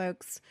yourselves,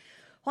 folks.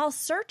 While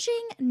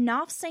searching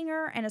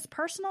Knopfsinger and his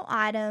personal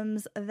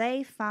items,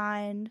 they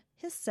find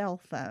his cell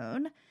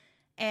phone.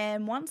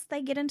 And once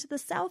they get into the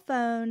cell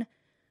phone,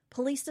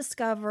 police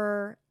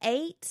discover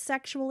 8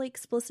 sexually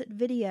explicit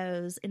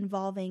videos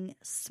involving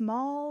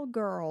small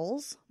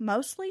girls,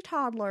 mostly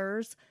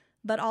toddlers,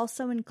 but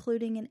also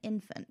including an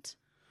infant.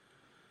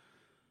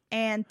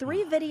 And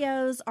 3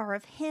 videos are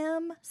of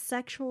him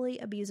sexually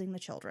abusing the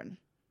children.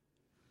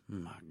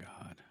 My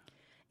God.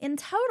 In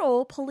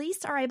total,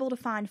 police are able to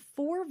find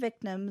 4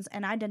 victims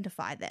and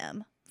identify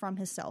them from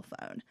his cell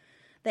phone.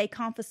 They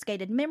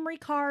confiscated memory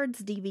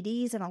cards,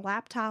 DVDs, and a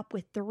laptop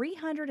with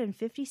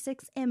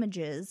 356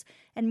 images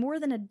and more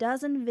than a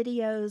dozen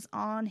videos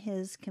on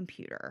his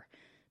computer.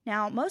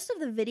 Now, most of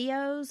the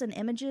videos and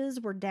images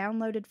were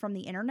downloaded from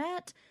the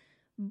internet,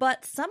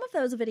 but some of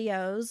those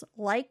videos,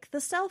 like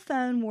the cell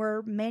phone,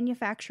 were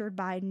manufactured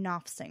by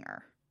Knopfsinger.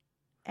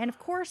 And of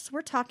course,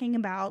 we're talking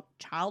about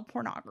child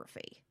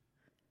pornography.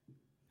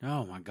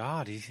 Oh my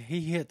God,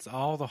 he hits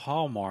all the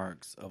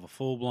hallmarks of a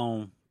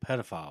full-blown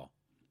pedophile.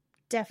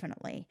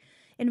 Definitely.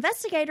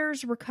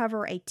 Investigators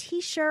recover a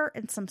t-shirt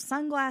and some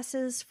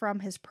sunglasses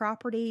from his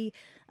property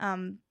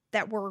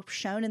that were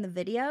shown in the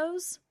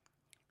videos.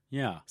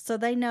 Yeah. So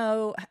they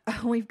know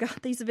we've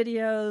got these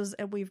videos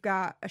and we've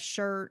got a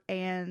shirt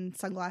and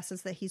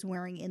sunglasses that he's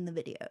wearing in the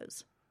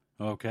videos.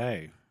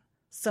 Okay.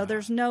 So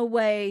there's no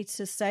way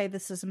to say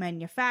this is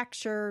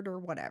manufactured or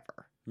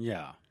whatever.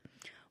 Yeah.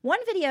 One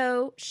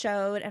video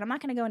showed, and I'm not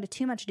going to go into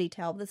too much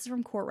detail, but this is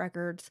from court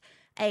records,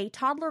 a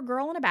toddler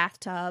girl in a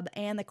bathtub,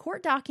 and the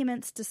court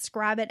documents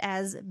describe it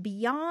as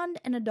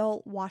beyond an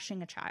adult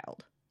washing a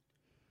child.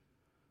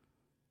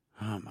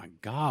 Oh my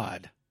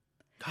God.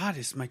 God,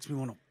 this makes me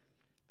want to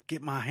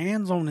get my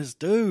hands on this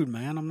dude,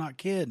 man. I'm not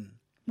kidding.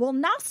 Well,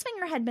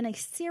 Knopfsinger had been a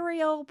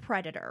serial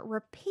predator,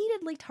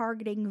 repeatedly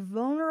targeting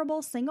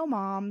vulnerable single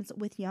moms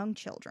with young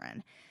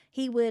children.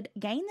 He would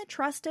gain the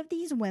trust of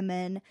these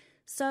women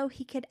so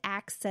he could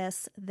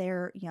access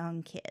their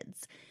young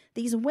kids.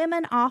 These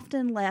women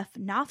often left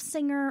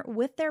Knopfsinger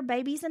with their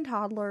babies and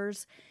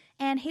toddlers,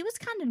 and he was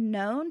kind of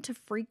known to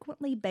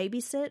frequently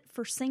babysit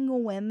for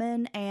single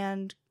women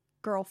and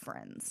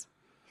girlfriends,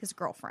 his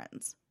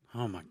girlfriends.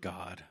 Oh my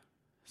God.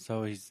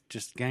 So he's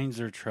just gains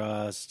their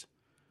trust.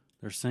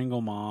 They're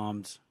single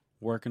moms,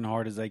 working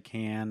hard as they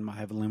can, might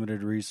have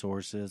limited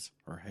resources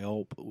or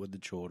help with the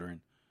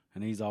children.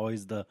 And he's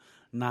always the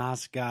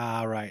nice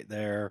guy right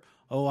there.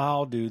 Oh,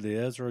 I'll do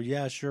this. Or,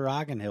 yeah, sure,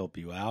 I can help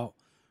you out.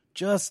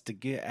 Just to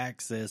get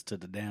access to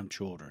the damn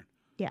children.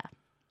 Yeah.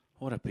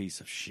 What a piece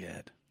of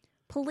shit.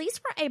 Police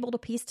were able to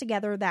piece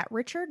together that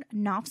Richard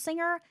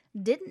Knopfsinger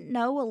didn't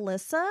know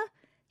Alyssa.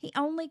 He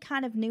only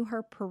kind of knew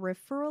her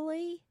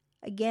peripherally.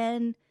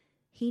 Again,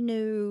 he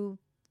knew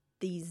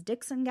these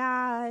Dixon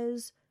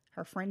guys.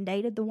 Her friend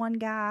dated the one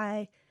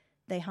guy.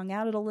 They hung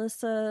out at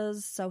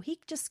Alyssa's. So he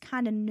just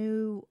kind of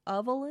knew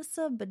of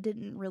Alyssa, but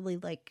didn't really,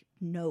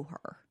 know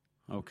her.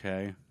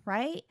 Okay.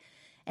 Right?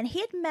 And he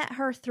had met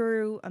her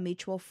through a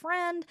mutual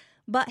friend,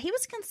 but he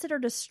was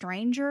considered a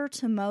stranger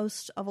to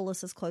most of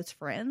Alyssa's close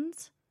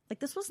friends.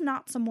 This was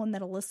not someone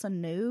that Alyssa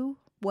knew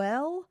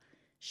well.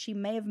 She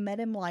may have met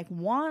him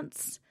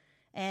once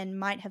and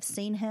might have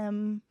seen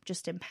him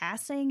just in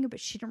passing, but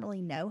she didn't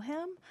really know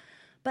him.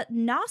 But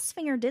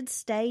Knopfsinger did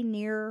stay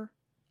near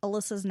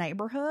Alyssa's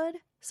neighborhood,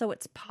 so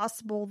it's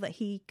possible that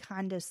he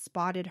kind of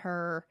spotted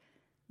her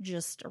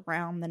just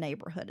around the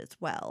neighborhood as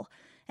well.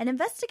 And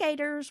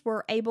investigators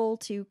were able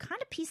to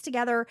kind of piece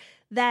together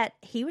that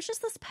he was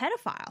just this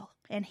pedophile,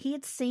 and he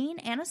had seen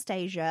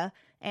Anastasia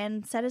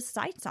and set his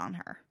sights on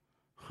her.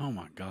 Oh,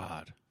 my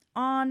God.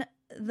 On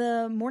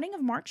the morning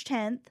of March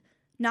 10th,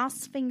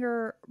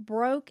 Knopfsinger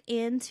broke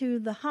into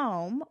the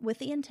home with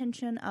the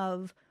intention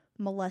of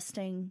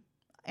molesting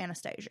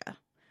Anastasia.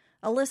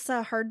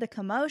 Alyssa heard the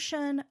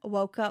commotion,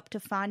 woke up to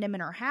find him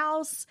in her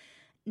house.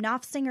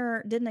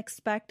 Knopfsinger didn't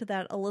expect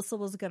that Alyssa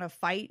was going to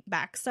fight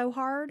back so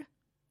hard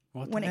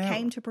when it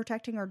came to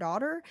protecting her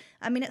daughter.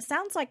 I mean, it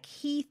sounds like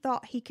he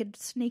thought he could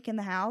sneak in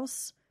the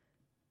house,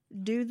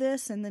 do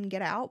this, and then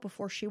get out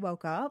before she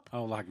woke up.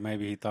 Oh,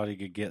 maybe he thought he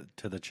could get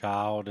to the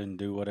child and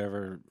do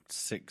whatever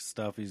sick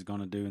stuff he's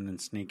going to do and then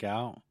sneak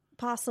out?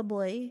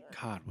 Possibly.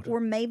 God. Or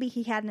maybe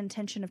he had an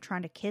intention of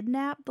trying to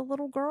kidnap the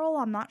little girl.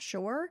 I'm not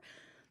sure.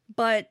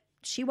 But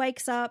she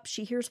wakes up.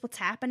 She hears what's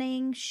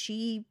happening.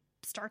 She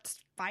starts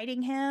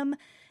fighting him.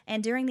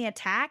 And during the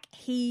attack,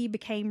 he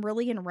became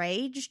really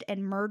enraged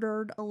and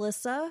murdered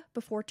Alyssa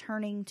before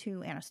turning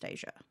to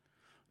Anastasia.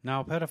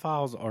 Now,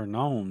 pedophiles are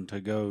known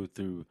to go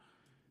through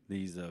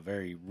these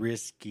very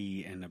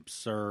risky and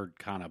absurd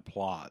kind of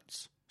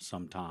plots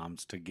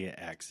sometimes to get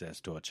access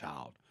to a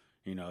child.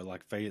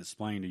 Like Faye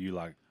explained to you,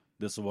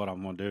 this is what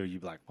I'm going to do.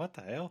 You'd be like, what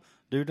the hell?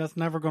 Dude, that's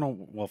never going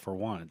to... Well, for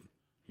one,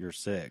 you're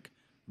sick.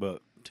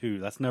 But two,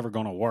 that's never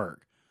going to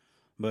work.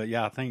 But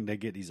yeah, I think they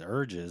get these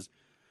urges,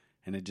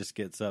 and it just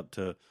gets up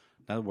to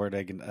where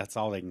that's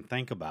all they can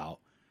think about.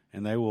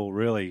 And they will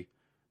really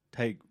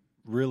take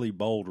really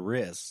bold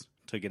risks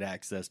to get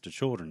access to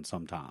children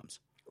sometimes.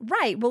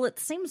 Right. Well, it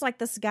seems like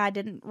this guy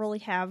didn't really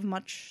have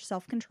much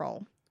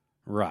self-control.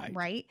 Right.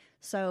 Right?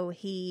 So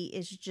he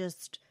is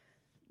just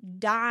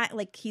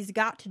he's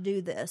got to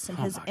do this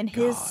in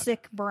his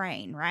sick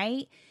brain,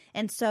 right?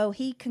 And so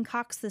he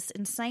concocts this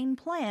insane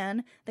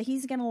plan that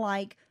he's going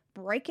to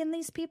break in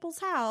these people's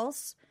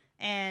house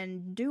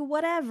and do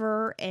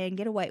whatever and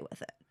get away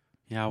with it.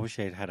 Yeah, I wish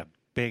they'd had a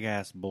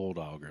big-ass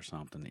bulldog or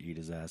something to eat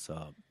his ass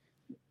up.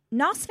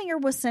 Knopfsinger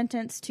was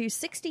sentenced to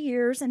 60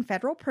 years in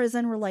federal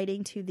prison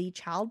relating to the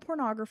child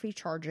pornography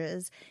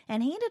charges,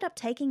 and he ended up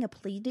taking a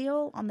plea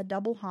deal on the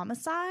double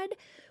homicide,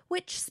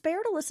 which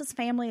spared Alyssa's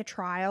family a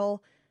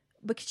trial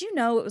because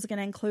it was going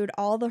to include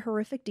all the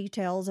horrific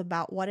details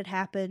about what had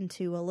happened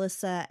to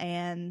Alyssa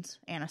and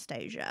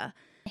Anastasia.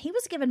 He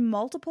was given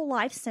multiple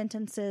life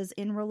sentences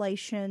in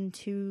relation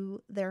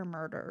to their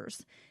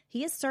murders.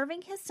 He is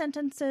serving his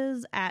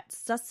sentences at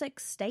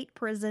Sussex State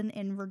Prison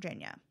in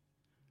Virginia.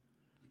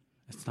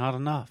 It's not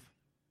enough.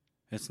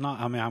 It's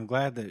not. I mean, I'm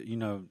glad that,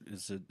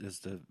 it's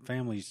the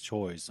family's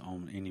choice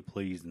on any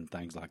pleas and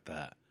things like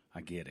that.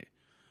 I get it.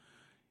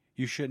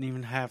 You shouldn't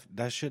even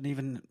that shouldn't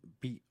even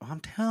be, I'm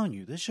telling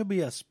you, this should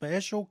be a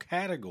special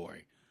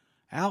category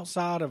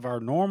outside of our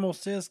normal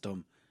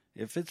system.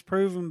 If it's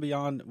proven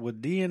beyond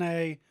with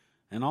DNA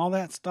and all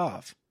that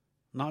stuff,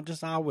 not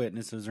just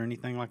eyewitnesses or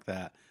anything like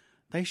that,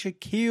 they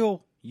should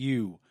kill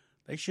you.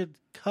 They should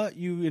cut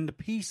you into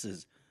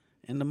pieces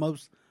in the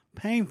most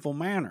painful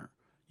manner.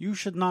 You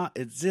should not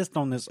exist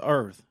on this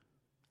earth.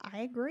 I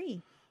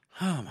agree.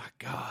 Oh, my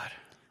God.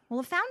 Well,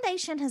 a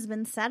foundation has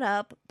been set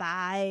up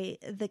by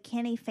the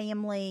Kinney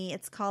family.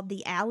 It's called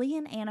the Allie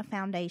and Anna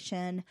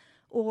Foundation,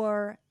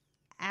 or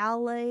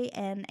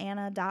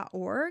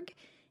allieandanna.org,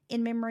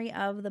 in memory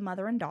of the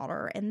mother and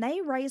daughter. And they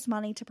raise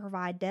money to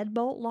provide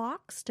deadbolt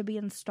locks to be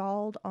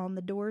installed on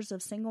the doors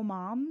of single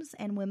moms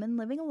and women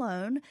living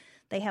alone.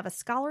 They have a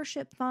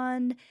scholarship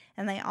fund,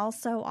 and they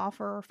also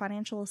offer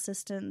financial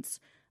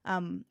assistance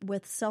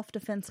with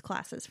self-defense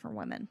classes for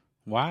women.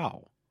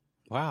 Wow.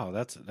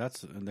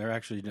 That's they're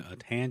actually a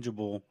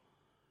tangible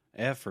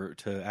effort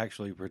to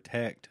actually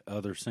protect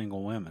other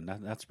single women.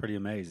 That's pretty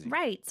amazing.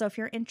 Right. So if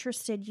you're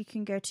interested, you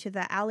can go to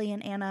the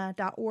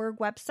allieandanna.org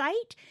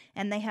website,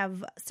 and they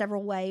have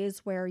several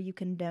ways where you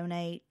can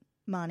donate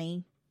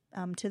money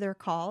to their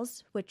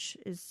cause, which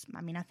is,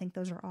 I think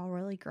those are all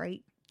really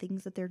great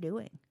things that they're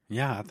doing.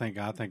 Yeah, I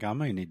think I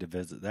may need to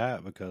visit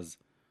that because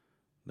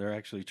they're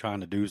actually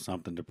trying to do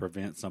something to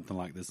prevent something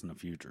like this in the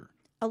future.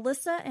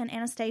 Alyssa and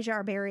Anastasia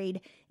are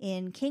buried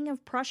in King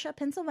of Prussia,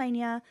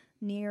 Pennsylvania,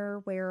 near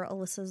where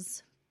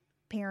Alyssa's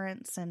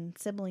parents and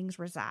siblings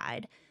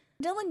reside.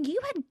 Dylan, you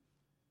had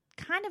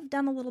kind of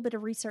done a little bit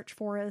of research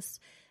for us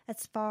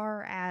as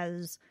far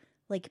as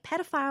like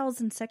pedophiles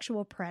and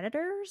sexual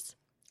predators.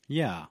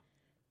 Yeah.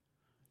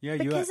 Yeah,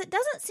 because it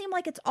doesn't seem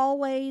like it's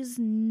always,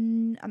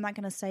 I'm not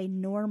going to say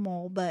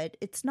normal, but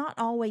it's not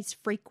always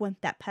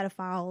frequent that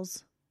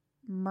pedophiles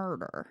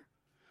murder.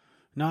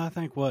 No, I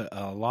think what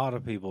a lot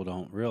of people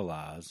don't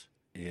realize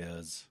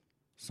is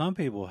some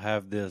people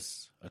have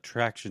this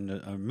attraction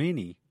to,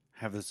 many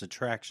have this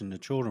attraction to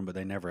children, but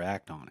they never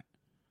act on it.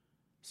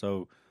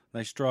 So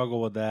they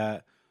struggle with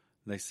that.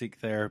 They seek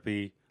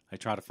therapy. They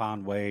try to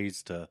find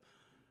ways to,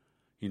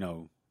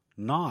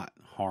 not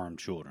harm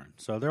children.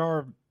 So there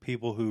are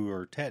people who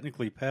are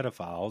technically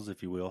pedophiles,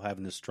 if you will,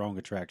 having this strong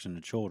attraction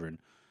to children,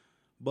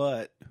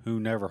 but who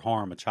never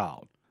harm a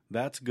child.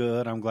 That's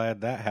good. I'm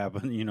glad that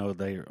happened.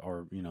 They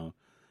are,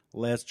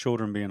 less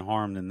children being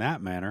harmed in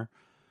that manner.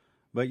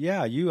 But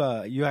yeah,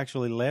 you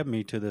actually led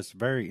me to this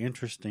very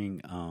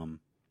interesting,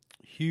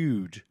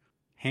 huge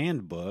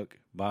handbook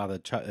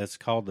it's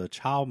called The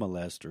Child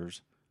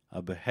Molesters,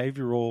 a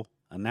Behavioral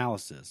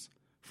Analysis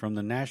from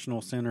the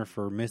National Center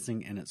for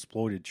Missing and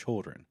Exploited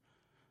Children.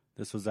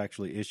 This was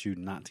actually issued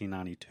in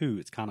 1992.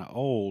 It's kind of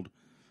old,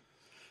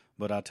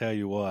 but I tell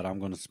you what, I'm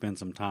going to spend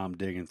some time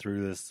digging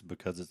through this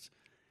because it's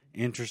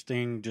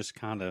interesting, just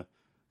kind of,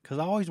 because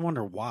I always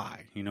wonder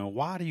why.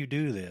 Why do you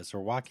do this,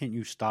 or why can't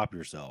you stop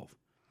yourself?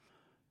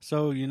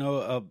 So,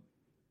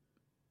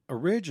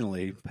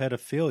 originally,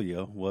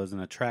 pedophilia was an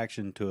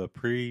attraction to a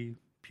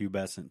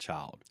prepubescent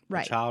child,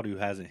 right. A child who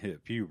hasn't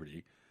hit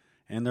puberty.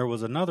 And there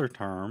was another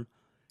term,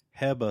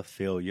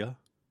 hebephilia,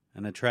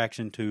 an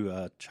attraction to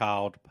a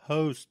child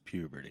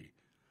post-puberty.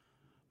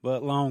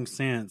 But long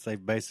since,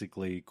 they've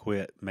basically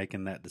quit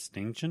making that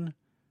distinction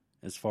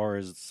as far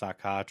as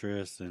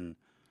psychiatrists and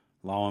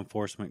law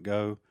enforcement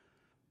go.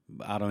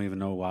 I don't even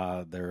know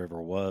why there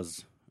ever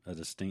was a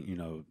distinct,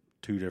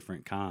 two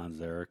different kinds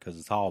there, because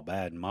it's all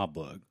bad in my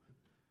book.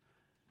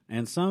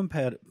 And some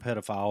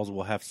pedophiles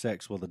will have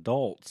sex with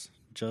adults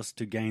just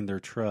to gain their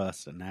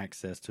trust and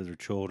access to their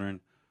children,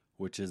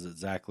 which is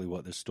exactly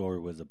what this story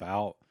was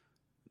about.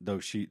 Though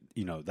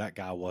that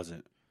guy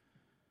wasn't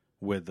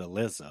with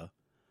Alyssa,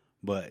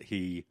 but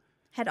he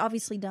had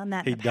obviously done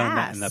that in the past. He'd done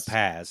that in the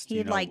past. He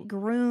had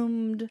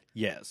groomed.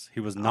 Yes, he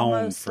was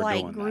known for doing that.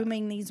 Almost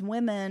grooming these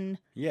women.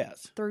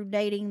 Yes. Through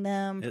dating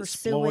them,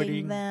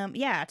 pursuing them.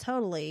 Yeah,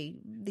 totally.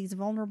 These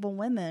vulnerable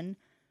women.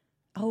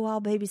 Oh,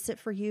 I'll babysit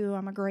for you.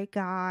 I'm a great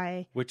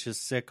guy. Which is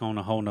sick on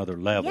a whole nother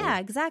level. Yeah,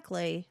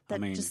 exactly.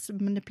 Just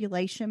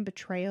manipulation,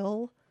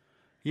 betrayal.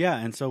 Yeah,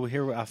 and so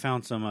here I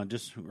found some,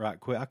 just right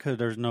quick,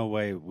 there's no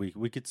way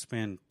we could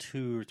spend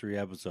 2 or 3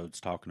 episodes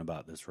talking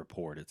about this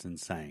report. It's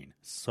insane.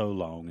 It's so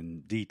long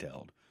and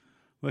detailed.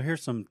 But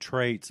here's some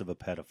traits of a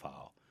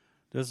pedophile.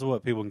 This is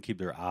what people can keep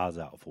their eyes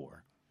out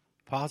for.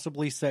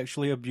 Possibly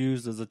sexually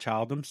abused as a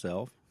child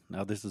himself.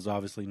 Now, this is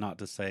obviously not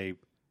to say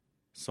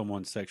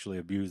someone sexually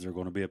abused are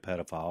going to be a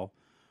pedophile,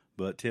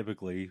 but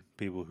typically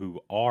people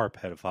who are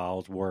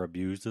pedophiles were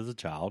abused as a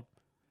child.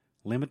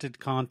 Limited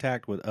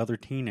contact with other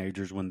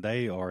teenagers when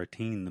they are a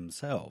teen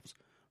themselves,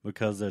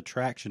 because the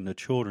attraction to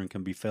children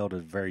can be felt at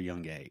a very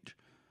young age.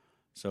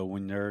 So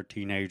when they're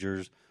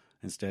teenagers,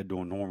 instead of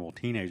doing normal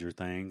teenager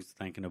things,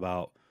 thinking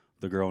about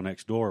the girl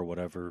next door or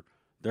whatever,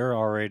 they're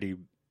already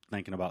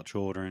thinking about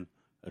children,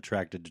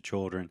 attracted to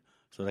children,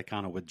 so they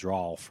kind of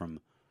withdraw from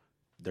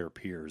their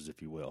peers,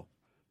 if you will.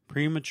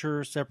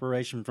 Premature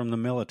separation from the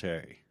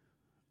military.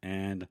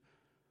 And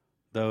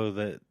though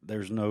that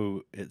there's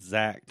no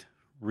exact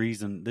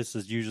reason, this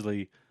is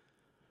usually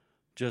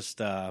just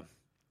the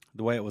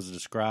way it was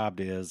described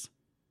is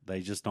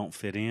they just don't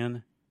fit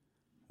in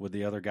with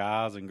the other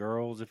guys and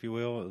girls, if you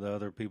will, the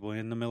other people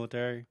in the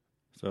military.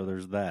 So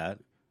there's that.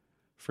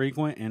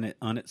 Frequent and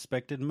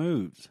unexpected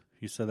moves.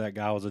 You said that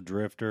guy was a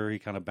drifter. He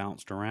kind of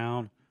bounced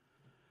around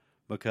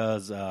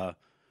because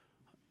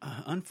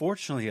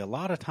unfortunately a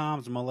lot of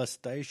times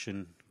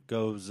molestation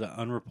goes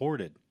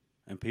unreported,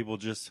 and people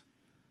just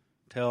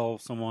tell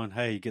someone,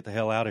 hey, get the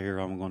hell out of here,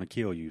 I'm going to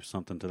kill you,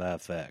 something to that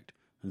effect.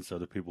 And so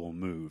the people will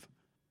move.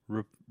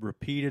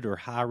 Repeated or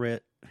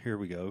high-risk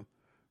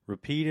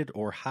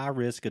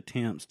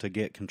attempts to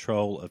get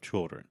control of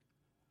children.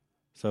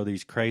 So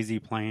these crazy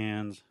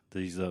plans,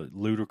 these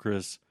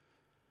ludicrous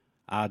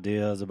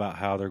ideas about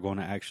how they're going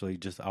to actually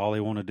just, all they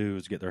want to do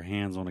is get their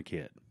hands on a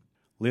kid.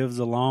 Lives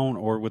alone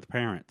or with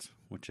parents,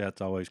 which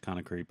that's always kind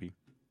of creepy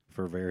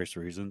for various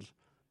reasons.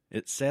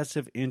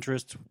 Excessive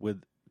interest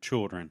with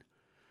children.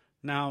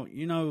 Now,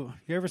 you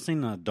ever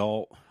seen an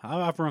adult?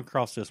 I've run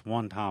across this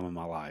one time in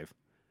my life.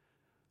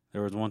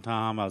 There was one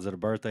time I was at a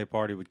birthday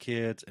party with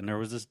kids, and there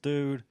was this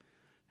dude.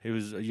 He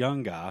was a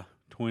young guy,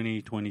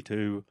 20,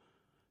 22,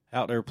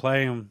 out there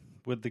playing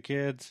with the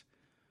kids.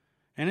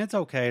 And it's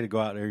okay to go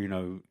out there,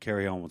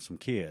 carry on with some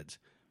kids.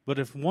 But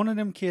if one of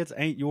them kids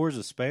ain't yours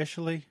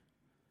especially,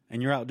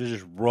 and you're out there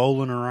just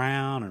rolling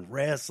around and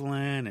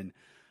wrestling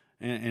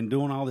and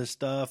doing all this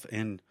stuff,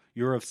 and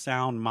you're of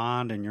sound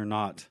mind and you're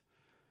not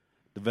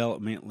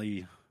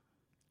developmentally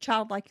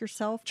childlike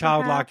yourself,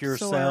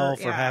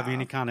 or have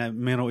any kind of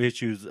mental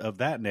issues of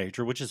that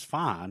nature, which is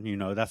fine.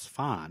 That's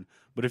fine.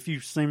 But if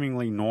you're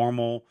seemingly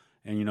normal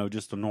and,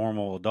 just a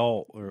normal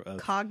adult or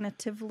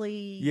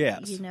cognitively,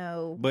 yes,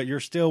 but you're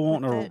still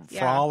wanting to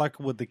frolic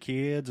with the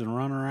kids and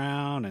run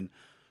around and,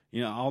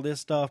 all this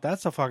stuff,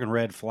 that's a fucking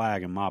red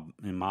flag in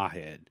my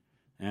head.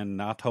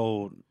 And I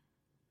told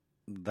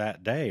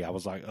that day, I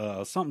was like,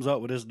 something's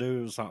up with this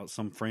dude. It was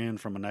some friend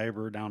from a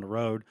neighbor down the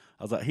road.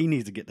 I was like, he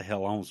needs to get the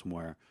hell on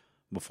somewhere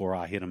before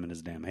I hit him in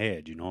his damn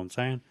head. You know what I'm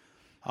saying?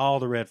 All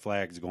the red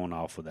flags going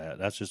off with that.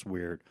 That's just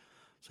weird.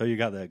 So you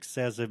got the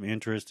excessive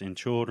interest in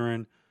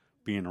children,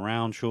 being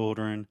around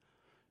children,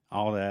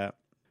 all that.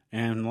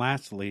 And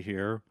lastly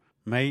here,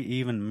 may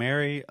even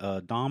marry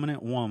a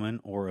dominant woman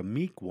or a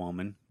meek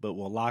woman, but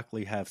will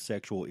likely have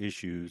sexual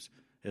issues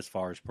as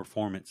far as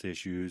performance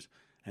issues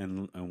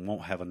and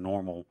won't have a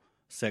normal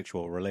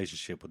sexual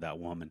relationship with that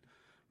woman.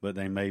 But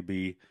they may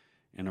be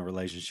in a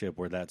relationship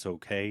where that's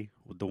okay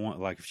with the one,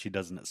 like if she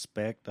doesn't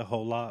expect a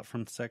whole lot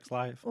from sex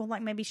life. Well,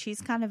 like maybe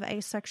she's kind of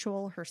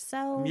asexual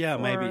herself. Yeah,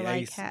 maybe.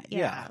 Like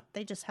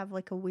they just have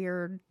like a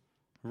weird...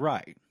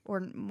 Right.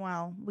 Or,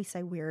 well, we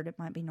say weird. It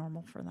might be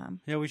normal for them.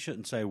 Yeah, we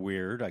shouldn't say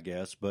weird, I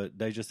guess, but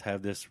they just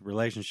have this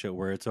relationship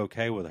where it's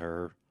okay with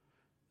her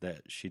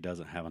that she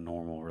doesn't have a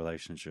normal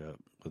relationship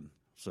with.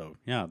 So,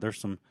 yeah, there's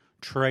some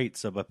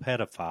traits of a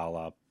pedophile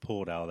I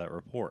pulled out of that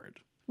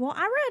report. Well,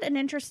 I read an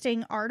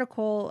interesting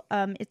article.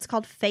 It's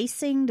called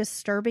Facing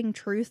Disturbing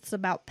Truths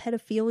About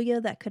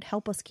Pedophilia That Could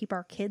Help Us Keep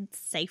Our Kids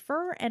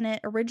Safer. And it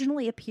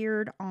originally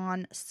appeared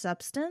on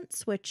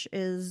Substance, which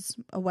is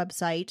a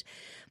website.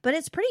 But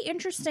it's pretty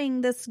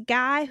interesting. This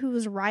guy who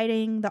was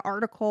writing the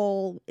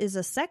article is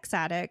a sex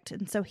addict.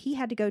 And so he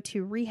had to go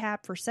to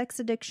rehab for sex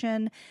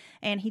addiction.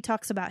 And he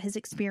talks about his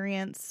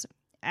experience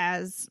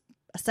as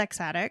a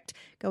sex addict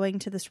going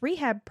to this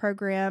rehab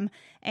program,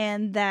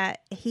 and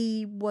that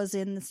he was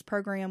in this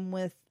program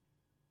with,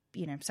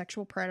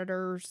 sexual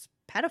predators,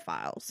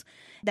 pedophiles,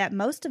 that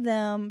most of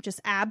them just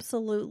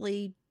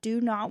absolutely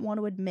do not want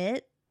to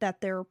admit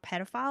that they're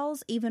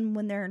pedophiles, even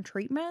when they're in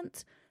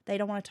treatment. They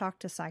don't want to talk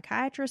to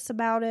psychiatrists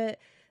about it.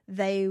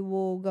 They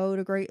will go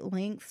to great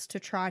lengths to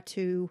try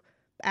to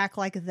act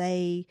like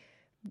they,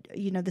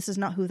 this is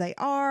not who they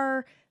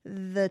are.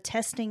 The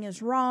testing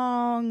is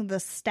wrong. The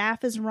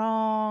staff is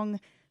wrong.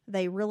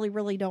 They really,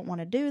 really don't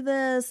want to do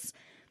this.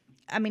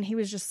 I mean, he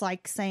was just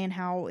like saying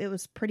how it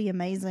was pretty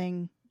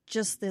amazing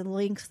just the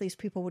lengths these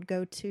people would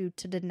go to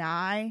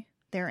deny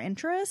their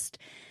interest.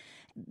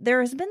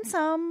 There has been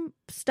some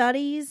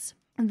studies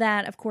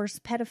that, of course,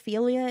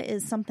 pedophilia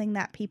is something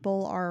that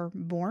people are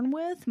born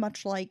with,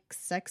 much like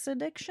sex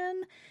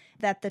addiction,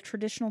 that the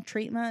traditional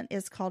treatment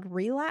is called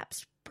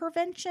relapse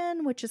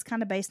prevention, which is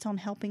kind of based on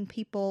helping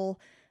people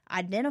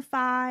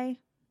identify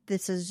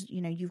this is,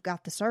 you've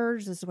got this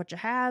urge, this is what you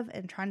have,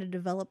 and trying to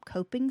develop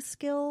coping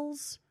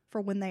skills for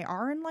when they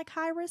are in like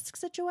high risk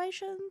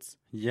situations.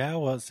 Yeah,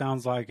 well, it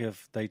sounds like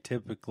if they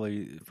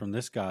typically, from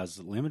this guy's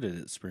limited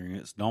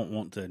experience, don't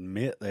want to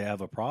admit they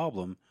have a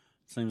problem,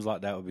 it seems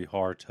like that would be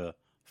hard to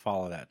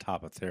follow that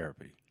type of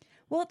therapy.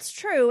 Well, it's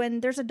true,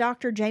 and there's a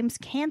Dr. James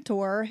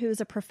Cantor, who's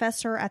a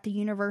professor at the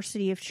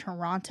University of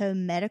Toronto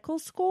Medical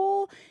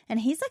School, and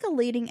he's like a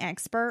leading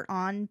expert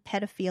on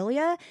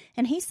pedophilia,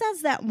 and he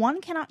says that one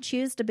cannot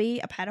choose to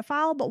be a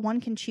pedophile, but one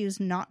can choose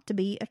not to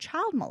be a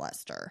child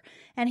molester.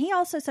 And he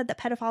also said that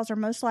pedophiles are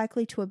most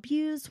likely to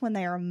abuse when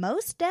they are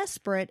most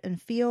desperate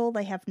and feel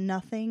they have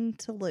nothing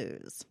to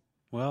lose.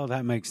 Well,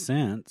 that makes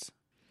sense.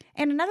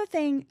 And another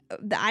thing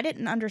that I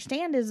didn't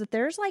understand is that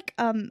there's like,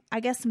 I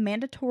guess,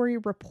 mandatory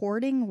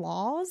reporting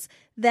laws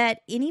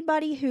that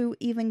anybody who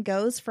even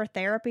goes for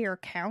therapy or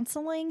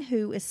counseling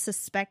who is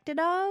suspected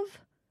of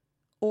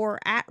or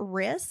at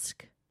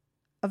risk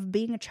of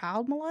being a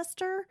child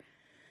molester.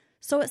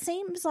 So it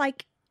seems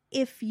like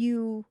if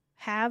you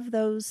have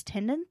those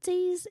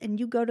tendencies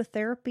and you go to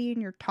therapy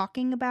and you're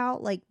talking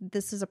about like,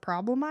 this is a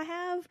problem I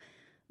have,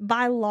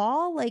 by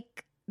law,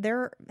 like,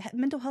 their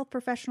mental health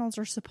professionals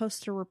are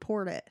supposed to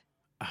report it.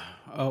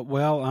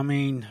 Well, I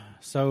mean,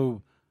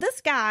 so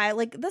this guy,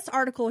 like this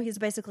article, he's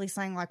basically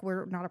saying like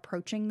we're not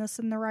approaching this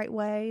in the right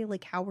way,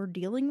 like how we're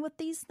dealing with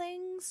these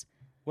things.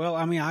 Well,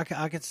 I mean, I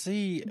could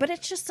see, but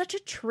it's just such a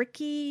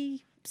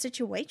tricky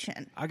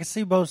situation. I could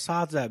see both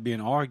sides of that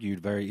being argued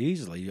very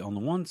easily. On the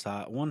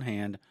one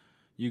hand,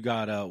 you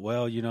got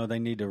they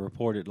need to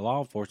report it to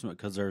law enforcement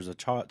because there's a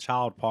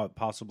child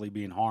possibly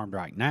being harmed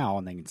right now,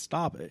 and they can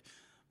stop it.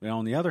 But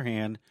on the other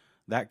hand,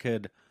 that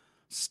could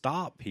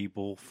stop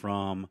people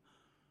from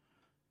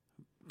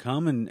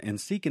coming and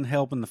seeking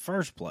help in the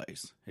first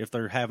place. If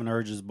they're having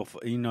urges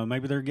before,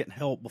 maybe they're getting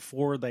help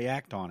before they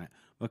act on it,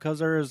 because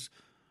there is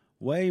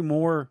way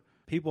more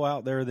people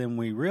out there than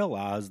we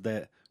realize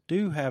that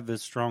do have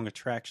this strong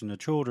attraction to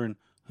children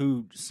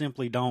who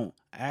simply don't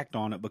act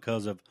on it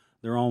because of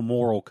their own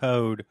moral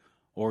code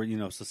or,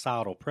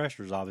 societal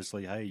pressures,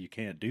 obviously, hey, you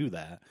can't do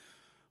that.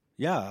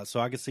 Yeah, so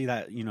I could see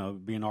that,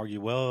 being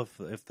argued, well,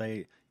 if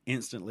they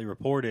instantly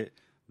report it,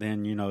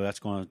 then, that's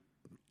going to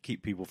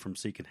keep people from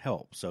seeking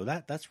help. So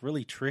that's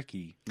really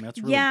tricky. That's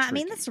really tricky. I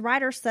mean, this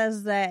writer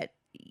says that,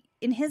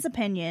 in his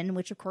opinion,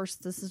 which of course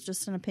this is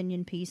just an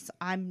opinion piece,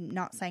 I'm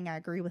not saying I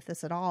agree with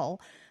this at all,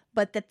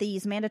 but that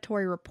these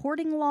mandatory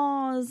reporting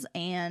laws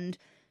and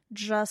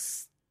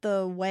just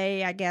the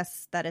way, I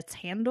guess, that it's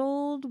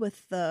handled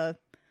with the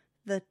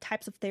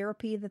types of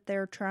therapy that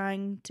they're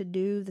trying to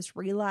do, this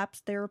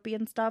relapse therapy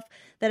and stuff,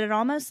 that it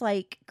almost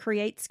like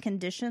creates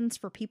conditions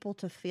for people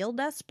to feel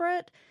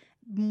desperate,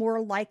 more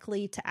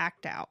likely to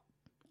act out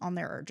on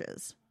their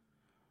urges.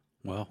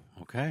 Well,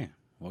 okay.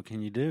 What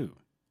can you do?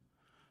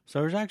 So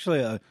there's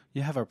actually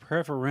you have a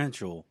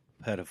preferential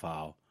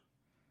pedophile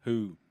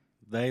who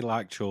they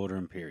like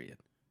children, period.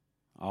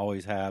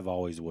 Always have,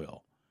 always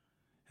will.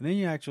 And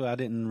then I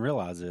didn't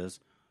realize this,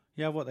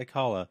 you have what they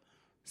call a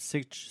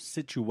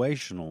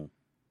situational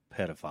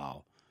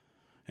pedophile.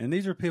 And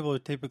these are people who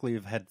typically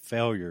have had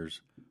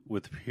failures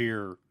with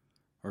peer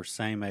or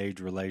same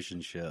age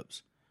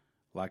relationships.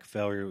 Let's be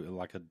honest,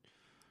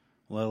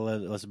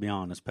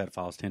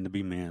 pedophiles tend to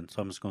be men.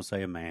 So I'm just going to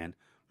say a man.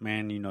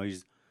 Man,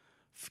 he's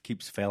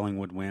keeps failing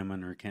with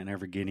women or can't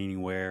ever get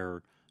anywhere,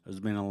 or has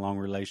been in a long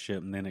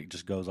relationship and then it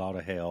just goes all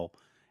to hell,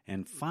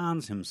 and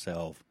finds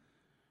himself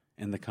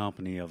in the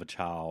company of a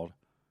child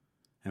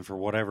and for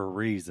whatever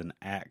reason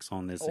acts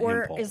on this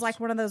or impulse. Is like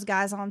one of those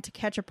guys on To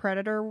Catch a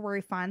Predator where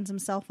he finds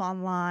himself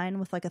online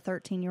with like a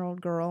 13-year-old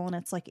girl and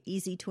it's like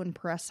easy to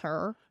impress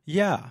her.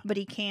 Yeah. But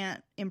he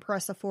can't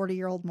impress a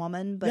 40-year-old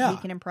woman, but he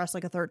can impress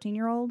like a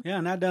 13-year-old. Yeah,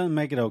 and that doesn't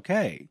make it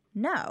okay.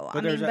 No.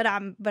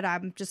 But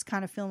I'm just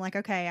kind of feeling like,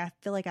 okay, I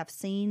feel like I've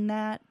seen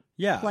that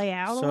play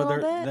out a little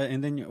bit.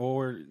 And then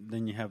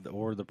you have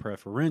the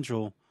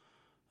preferential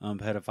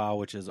pedophile,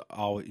 which is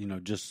all,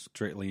 just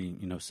strictly,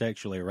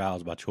 sexually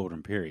aroused by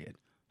children, period.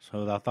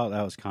 So I thought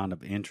that was kind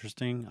of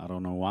interesting. I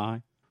don't know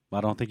why, but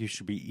I don't think you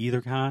should be either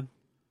kind.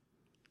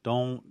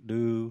 Don't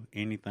do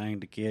anything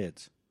to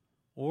kids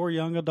or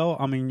young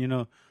adult. I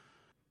mean,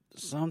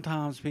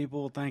 sometimes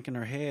people think in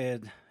their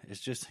head it's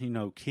just,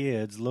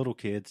 kids, little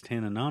kids,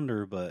 10 and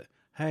under. But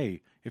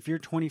hey, if you're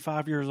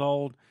 25 years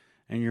old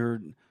and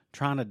you're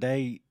trying to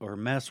date or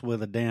mess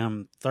with a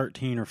damn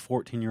 13 or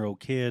 14-year-old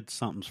kid,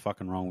 something's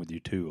fucking wrong with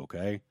you too,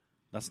 okay?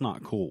 That's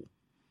not cool.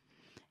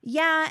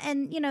 Yeah,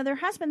 and, there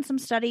has been some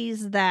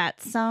studies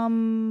that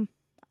some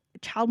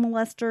child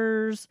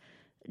molesters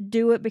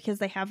do it because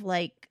they have,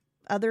 like,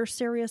 other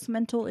serious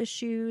mental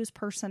issues,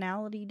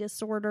 personality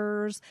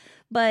disorders.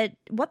 But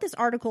what this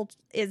article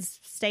is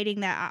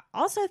stating that I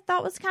also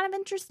thought was kind of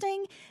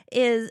interesting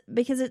is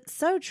because it's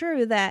so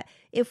true that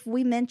if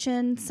we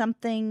mention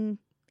something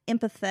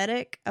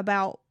empathetic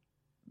about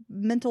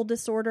mental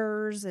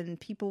disorders and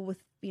people with,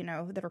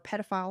 that are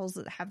pedophiles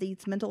that have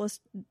these mental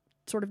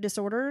sort of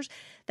disorders,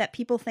 that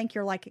people think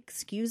you're like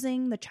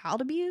excusing the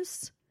child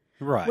abuse,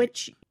 right?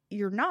 Which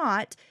you're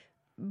not,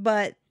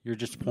 but you're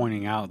just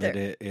pointing out that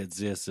it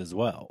exists as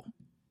well.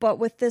 But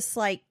with this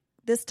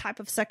type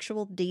of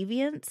sexual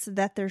deviance,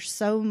 that there's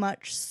so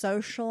much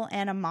social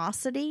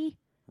animosity,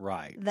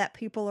 right? That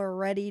people are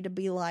ready to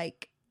be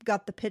like,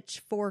 got the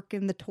pitchfork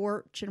and the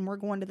torch, and we're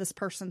going to this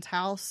person's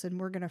house, and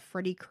we're going to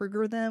Freddy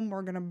Krueger them,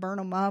 we're going to burn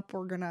them up,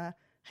 we're going to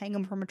hang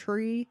them from a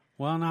tree.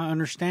 Well, and I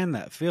understand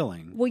that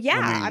feeling. Well,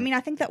 yeah. I mean, I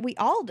think that we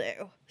all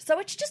do. So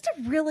it's just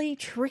a really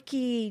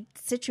tricky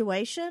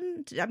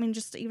situation,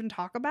 just to even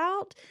talk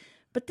about.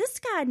 But this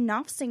guy,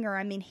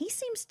 Knopfsinger, he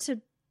seems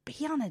to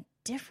be on a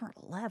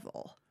different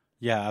level.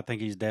 Yeah, I think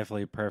he's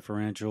definitely a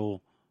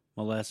preferential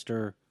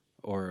molester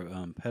or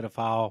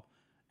pedophile.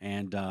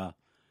 And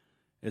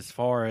as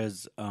far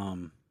as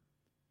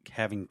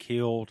having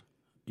killed,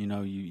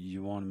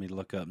 you wanted me to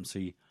look up and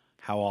see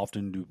how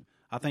often do...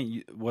 I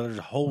think there's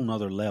a whole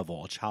nother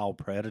level, a child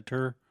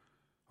predator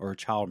or a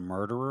child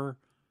murderer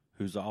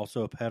who's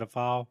also a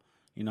pedophile.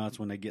 It's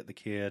when they get the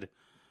kid,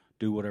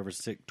 do whatever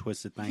sick,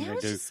 twisted thing they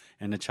do,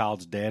 and the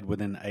child's dead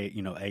within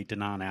 8 to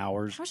 9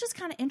 hours. I was just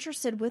kind of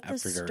interested with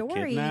this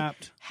story,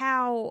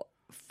 how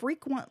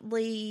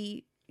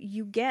frequently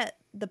you get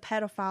the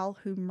pedophile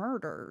who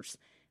murders.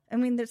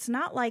 It's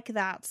not like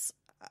that's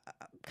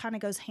kind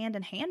of goes hand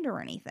in hand or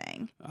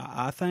anything.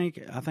 I think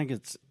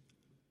it's...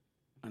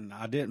 And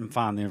I didn't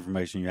find the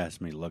information you asked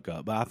me to look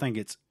up, but I think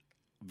it's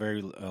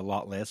a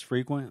lot less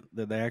frequent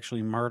that they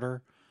actually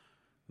murder.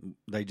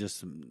 They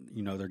just,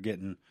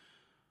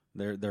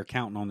 they're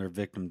counting on their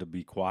victim to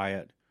be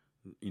quiet.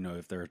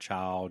 If they're a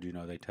child,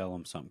 they tell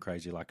them something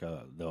crazy like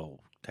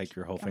they'll take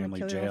your whole family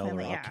to jail,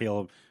 or I'll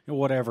kill them.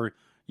 Whatever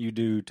you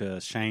do to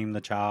shame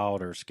the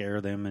child or scare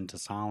them into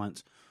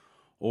silence.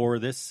 Or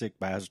this sick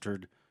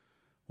bastard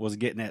was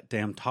getting at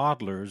damn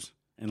toddlers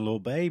and little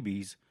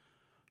babies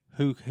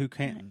who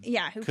can't...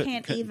 Yeah, who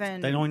can't even...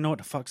 They don't even know what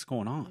the fuck's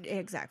going on.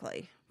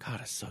 Exactly.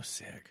 God, it's so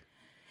sick.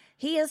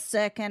 He is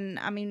sick,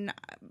 and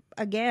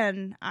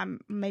again,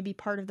 I'm maybe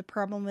part of the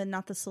problem and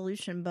not the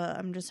solution, but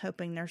I'm just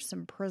hoping there's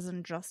some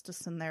prison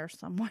justice in there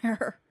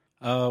somewhere.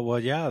 Well,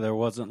 yeah, there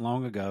wasn't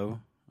long ago.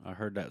 I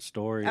heard that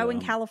story. Oh,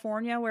 in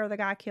California, where the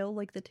guy killed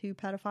like the 2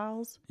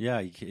 pedophiles.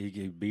 Yeah,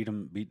 he beat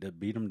him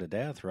to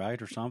death,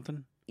 right, or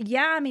something.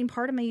 Yeah, I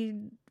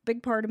mean,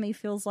 big part of me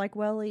feels like,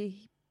 well,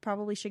 he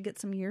probably should get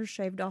some years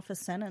shaved off his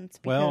sentence.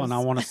 Well, and I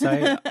want to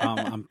say,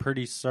 I'm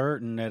pretty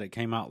certain that it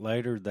came out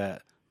later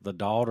that the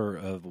daughter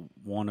of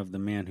one of the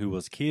men who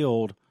was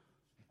killed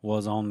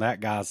was on that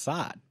guy's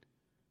side,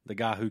 the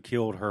guy who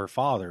killed her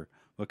father,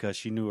 because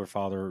she knew her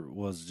father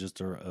was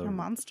just a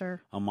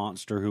monster,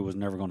 who was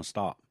never going to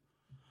stop.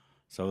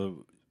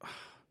 So,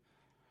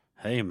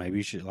 hey, maybe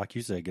he should, like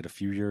you said, get a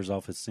few years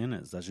off his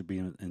sentence. That should be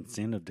an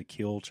incentive to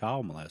kill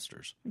child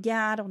molesters.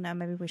 Yeah, I don't know.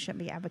 Maybe we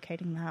shouldn't be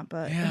advocating that,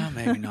 but yeah,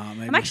 maybe not.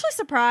 Maybe. I'm actually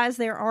surprised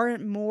there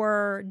aren't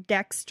more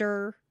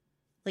Dexter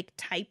like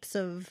types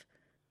of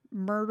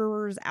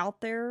murderers out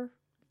there.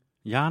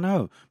 Yeah, I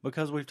know,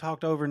 because we've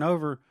talked over and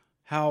over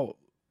how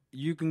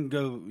you can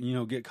go,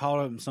 get caught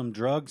up in some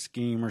drug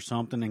scheme or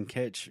something and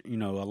catch, a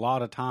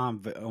lot of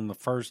time on the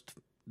first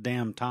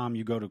damn time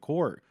you go to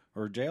court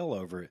or jail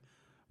over it.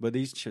 But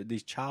these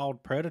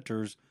child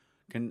predators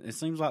it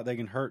seems like they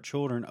can hurt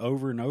children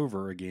over and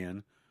over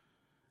again.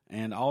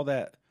 And all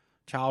that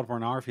child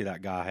pornography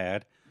that guy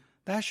had,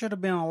 that should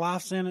have been a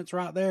life sentence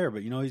right there.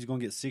 But, he's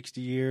going to get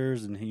 60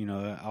 years and,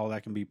 all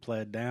that can be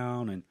pled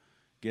down and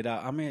get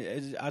out. I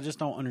mean, I just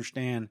don't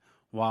understand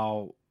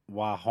why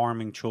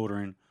harming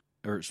children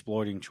or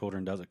exploiting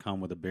children doesn't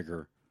come with a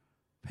bigger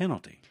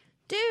penalty.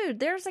 Dude,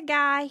 there's a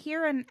guy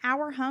here in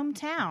our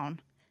hometown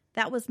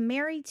that was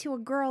married to a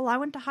girl I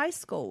went to high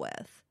school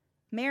with.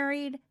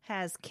 Married,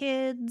 has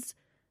kids.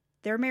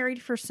 They're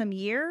married for some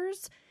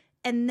years.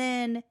 And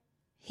then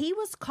he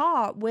was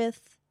caught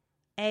with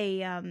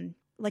a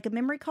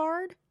memory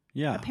card.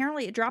 Yeah.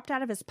 Apparently it dropped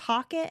out of his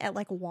pocket at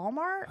like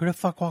Walmart. Who the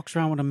fuck walks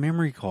around with a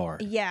memory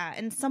card? Yeah,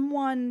 and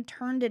someone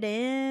turned it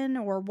in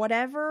or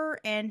whatever,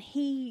 and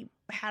he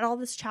had all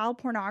this child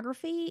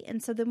pornography.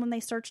 And so then when they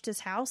searched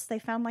his house, they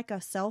found like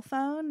a cell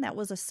phone that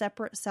was a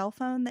separate cell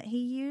phone that he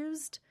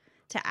used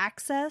to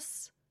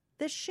access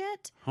this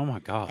shit. Oh my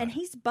God. And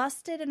he's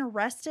busted and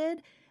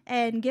arrested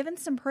and given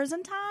some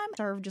prison time.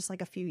 Served just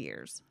like a few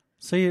years.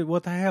 See,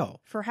 what the hell?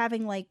 For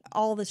having like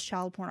all this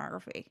child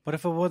pornography. But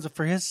if it wasn't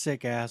for his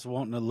sick ass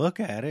wanting to look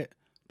at it,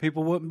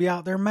 people wouldn't be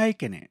out there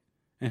making it.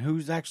 And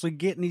who's actually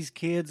getting these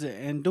kids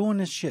and doing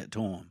this shit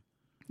to them?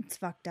 It's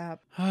fucked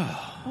up.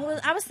 Well,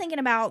 I was thinking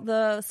about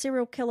the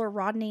serial killer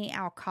Rodney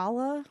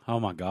Alcala. Oh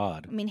my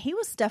God. I mean, he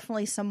was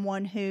definitely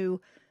someone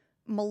who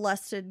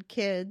molested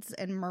kids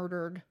and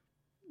murdered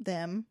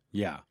them.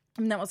 Yeah.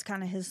 And that was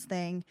kind of his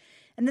thing.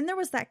 And then there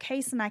was that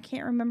case, and I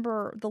can't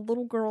remember the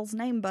little girl's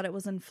name, but it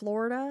was in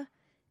Florida,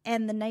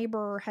 and the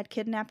neighbor had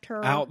kidnapped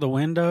her. Out the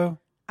window?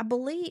 I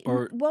believe.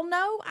 Well,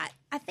 no,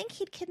 I think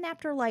he'd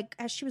kidnapped her like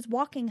as she was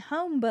walking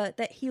home, but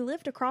that he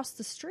lived across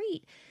the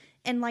street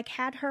and like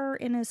had her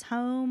in his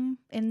home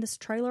in this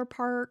trailer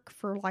park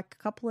for like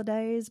a couple of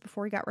days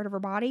before he got rid of her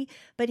body.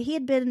 But he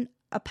had been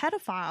a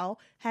pedophile,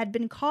 had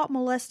been caught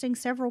molesting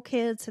several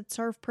kids, had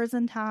served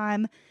prison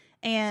time,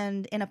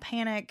 and in a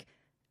panic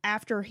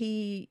after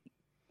he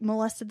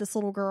molested this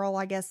little girl,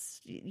 I guess,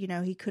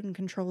 he couldn't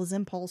control his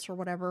impulse or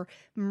whatever,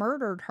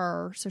 murdered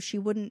her so she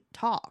wouldn't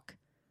talk.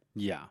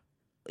 Yeah.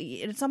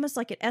 It's almost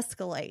like it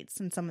escalates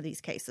in some of these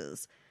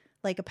cases.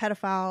 Like a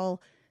pedophile,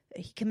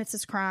 he commits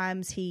his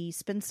crimes, he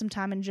spends some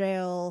time in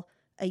jail,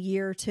 a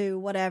year or two,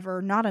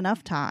 whatever, not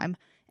enough time.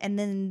 And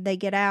then they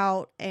get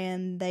out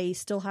and they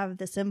still have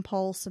this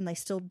impulse and they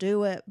still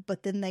do it,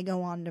 but then they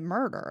go on to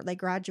murder. They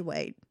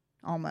graduate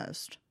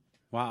almost.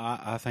 Well,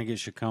 I think it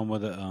should come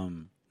with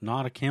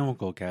not a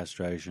chemical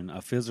castration,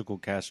 a physical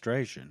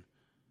castration.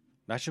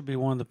 That should be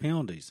one of the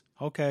penalties.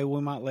 Okay, we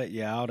might let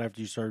you out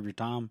after you serve your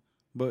time,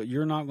 but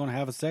you're not going to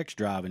have a sex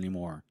drive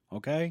anymore,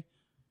 okay?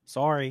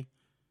 Sorry.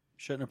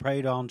 Shouldn't have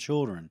preyed on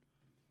children.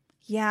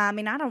 Yeah, I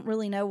mean, I don't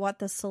really know what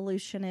the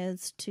solution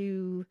is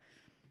to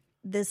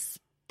this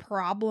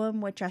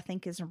problem, which I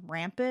think is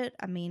rampant.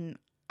 I mean,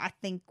 I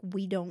think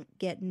we don't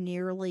get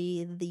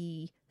nearly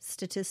the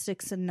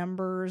statistics and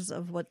numbers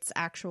of what's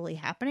actually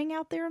happening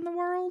out there in the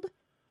world.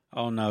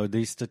 Oh, no.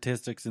 These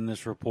statistics in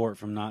this report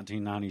from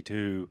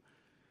 1992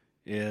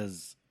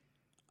 is,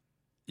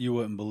 you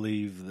wouldn't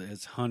believe that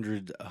it's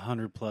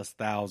 100 plus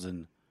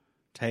thousand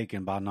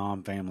taken by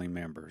non-family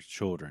members,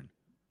 children.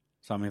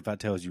 So, I mean, if that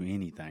tells you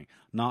anything.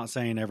 Not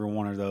saying every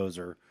one of those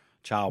are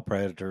child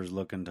predators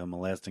looking to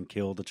molest and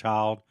kill the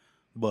child,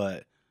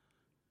 but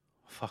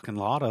a fucking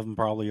lot of them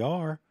probably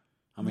are.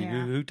 I mean,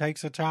 yeah. who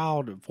takes a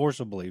child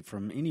forcibly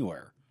from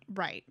anywhere?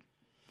 Right.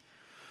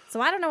 So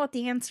I don't know what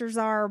the answers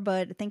are,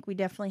 but I think we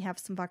definitely have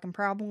some fucking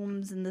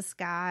problems. And this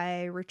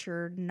guy,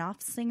 Richard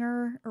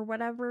Knopfsinger or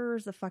whatever,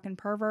 is a fucking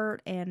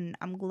pervert. And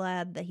I'm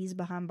glad that he's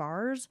behind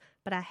bars,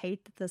 but I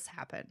hate that this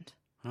happened.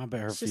 I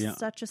bet her it's just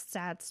such a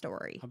sad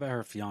story. I bet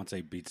her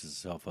fiance beats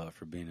himself up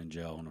for being in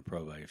jail on a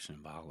probation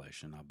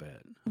violation. I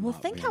bet. Well,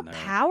 think how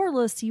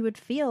powerless you would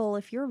feel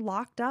if you're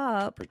locked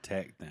up. To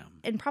protect them.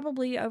 And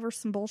probably over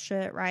some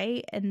bullshit,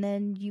 right? And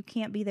then you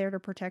can't be there to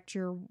protect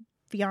your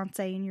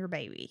fiance and your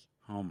baby.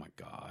 Oh, my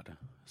God.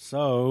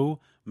 So,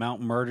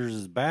 Mountain Murders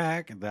is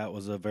back. That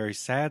was a very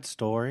sad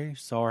story.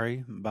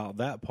 Sorry about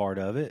that part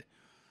of it.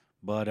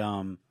 But,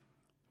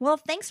 well,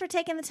 thanks for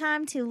taking the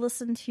time to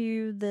listen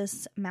to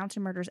this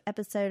Mountain Murders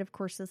episode. Of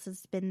course, this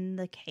has been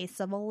the case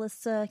of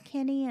Alyssa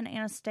Kenny and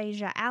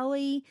Anastasia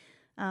Alley.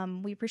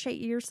 We appreciate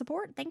your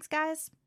support. Thanks, guys.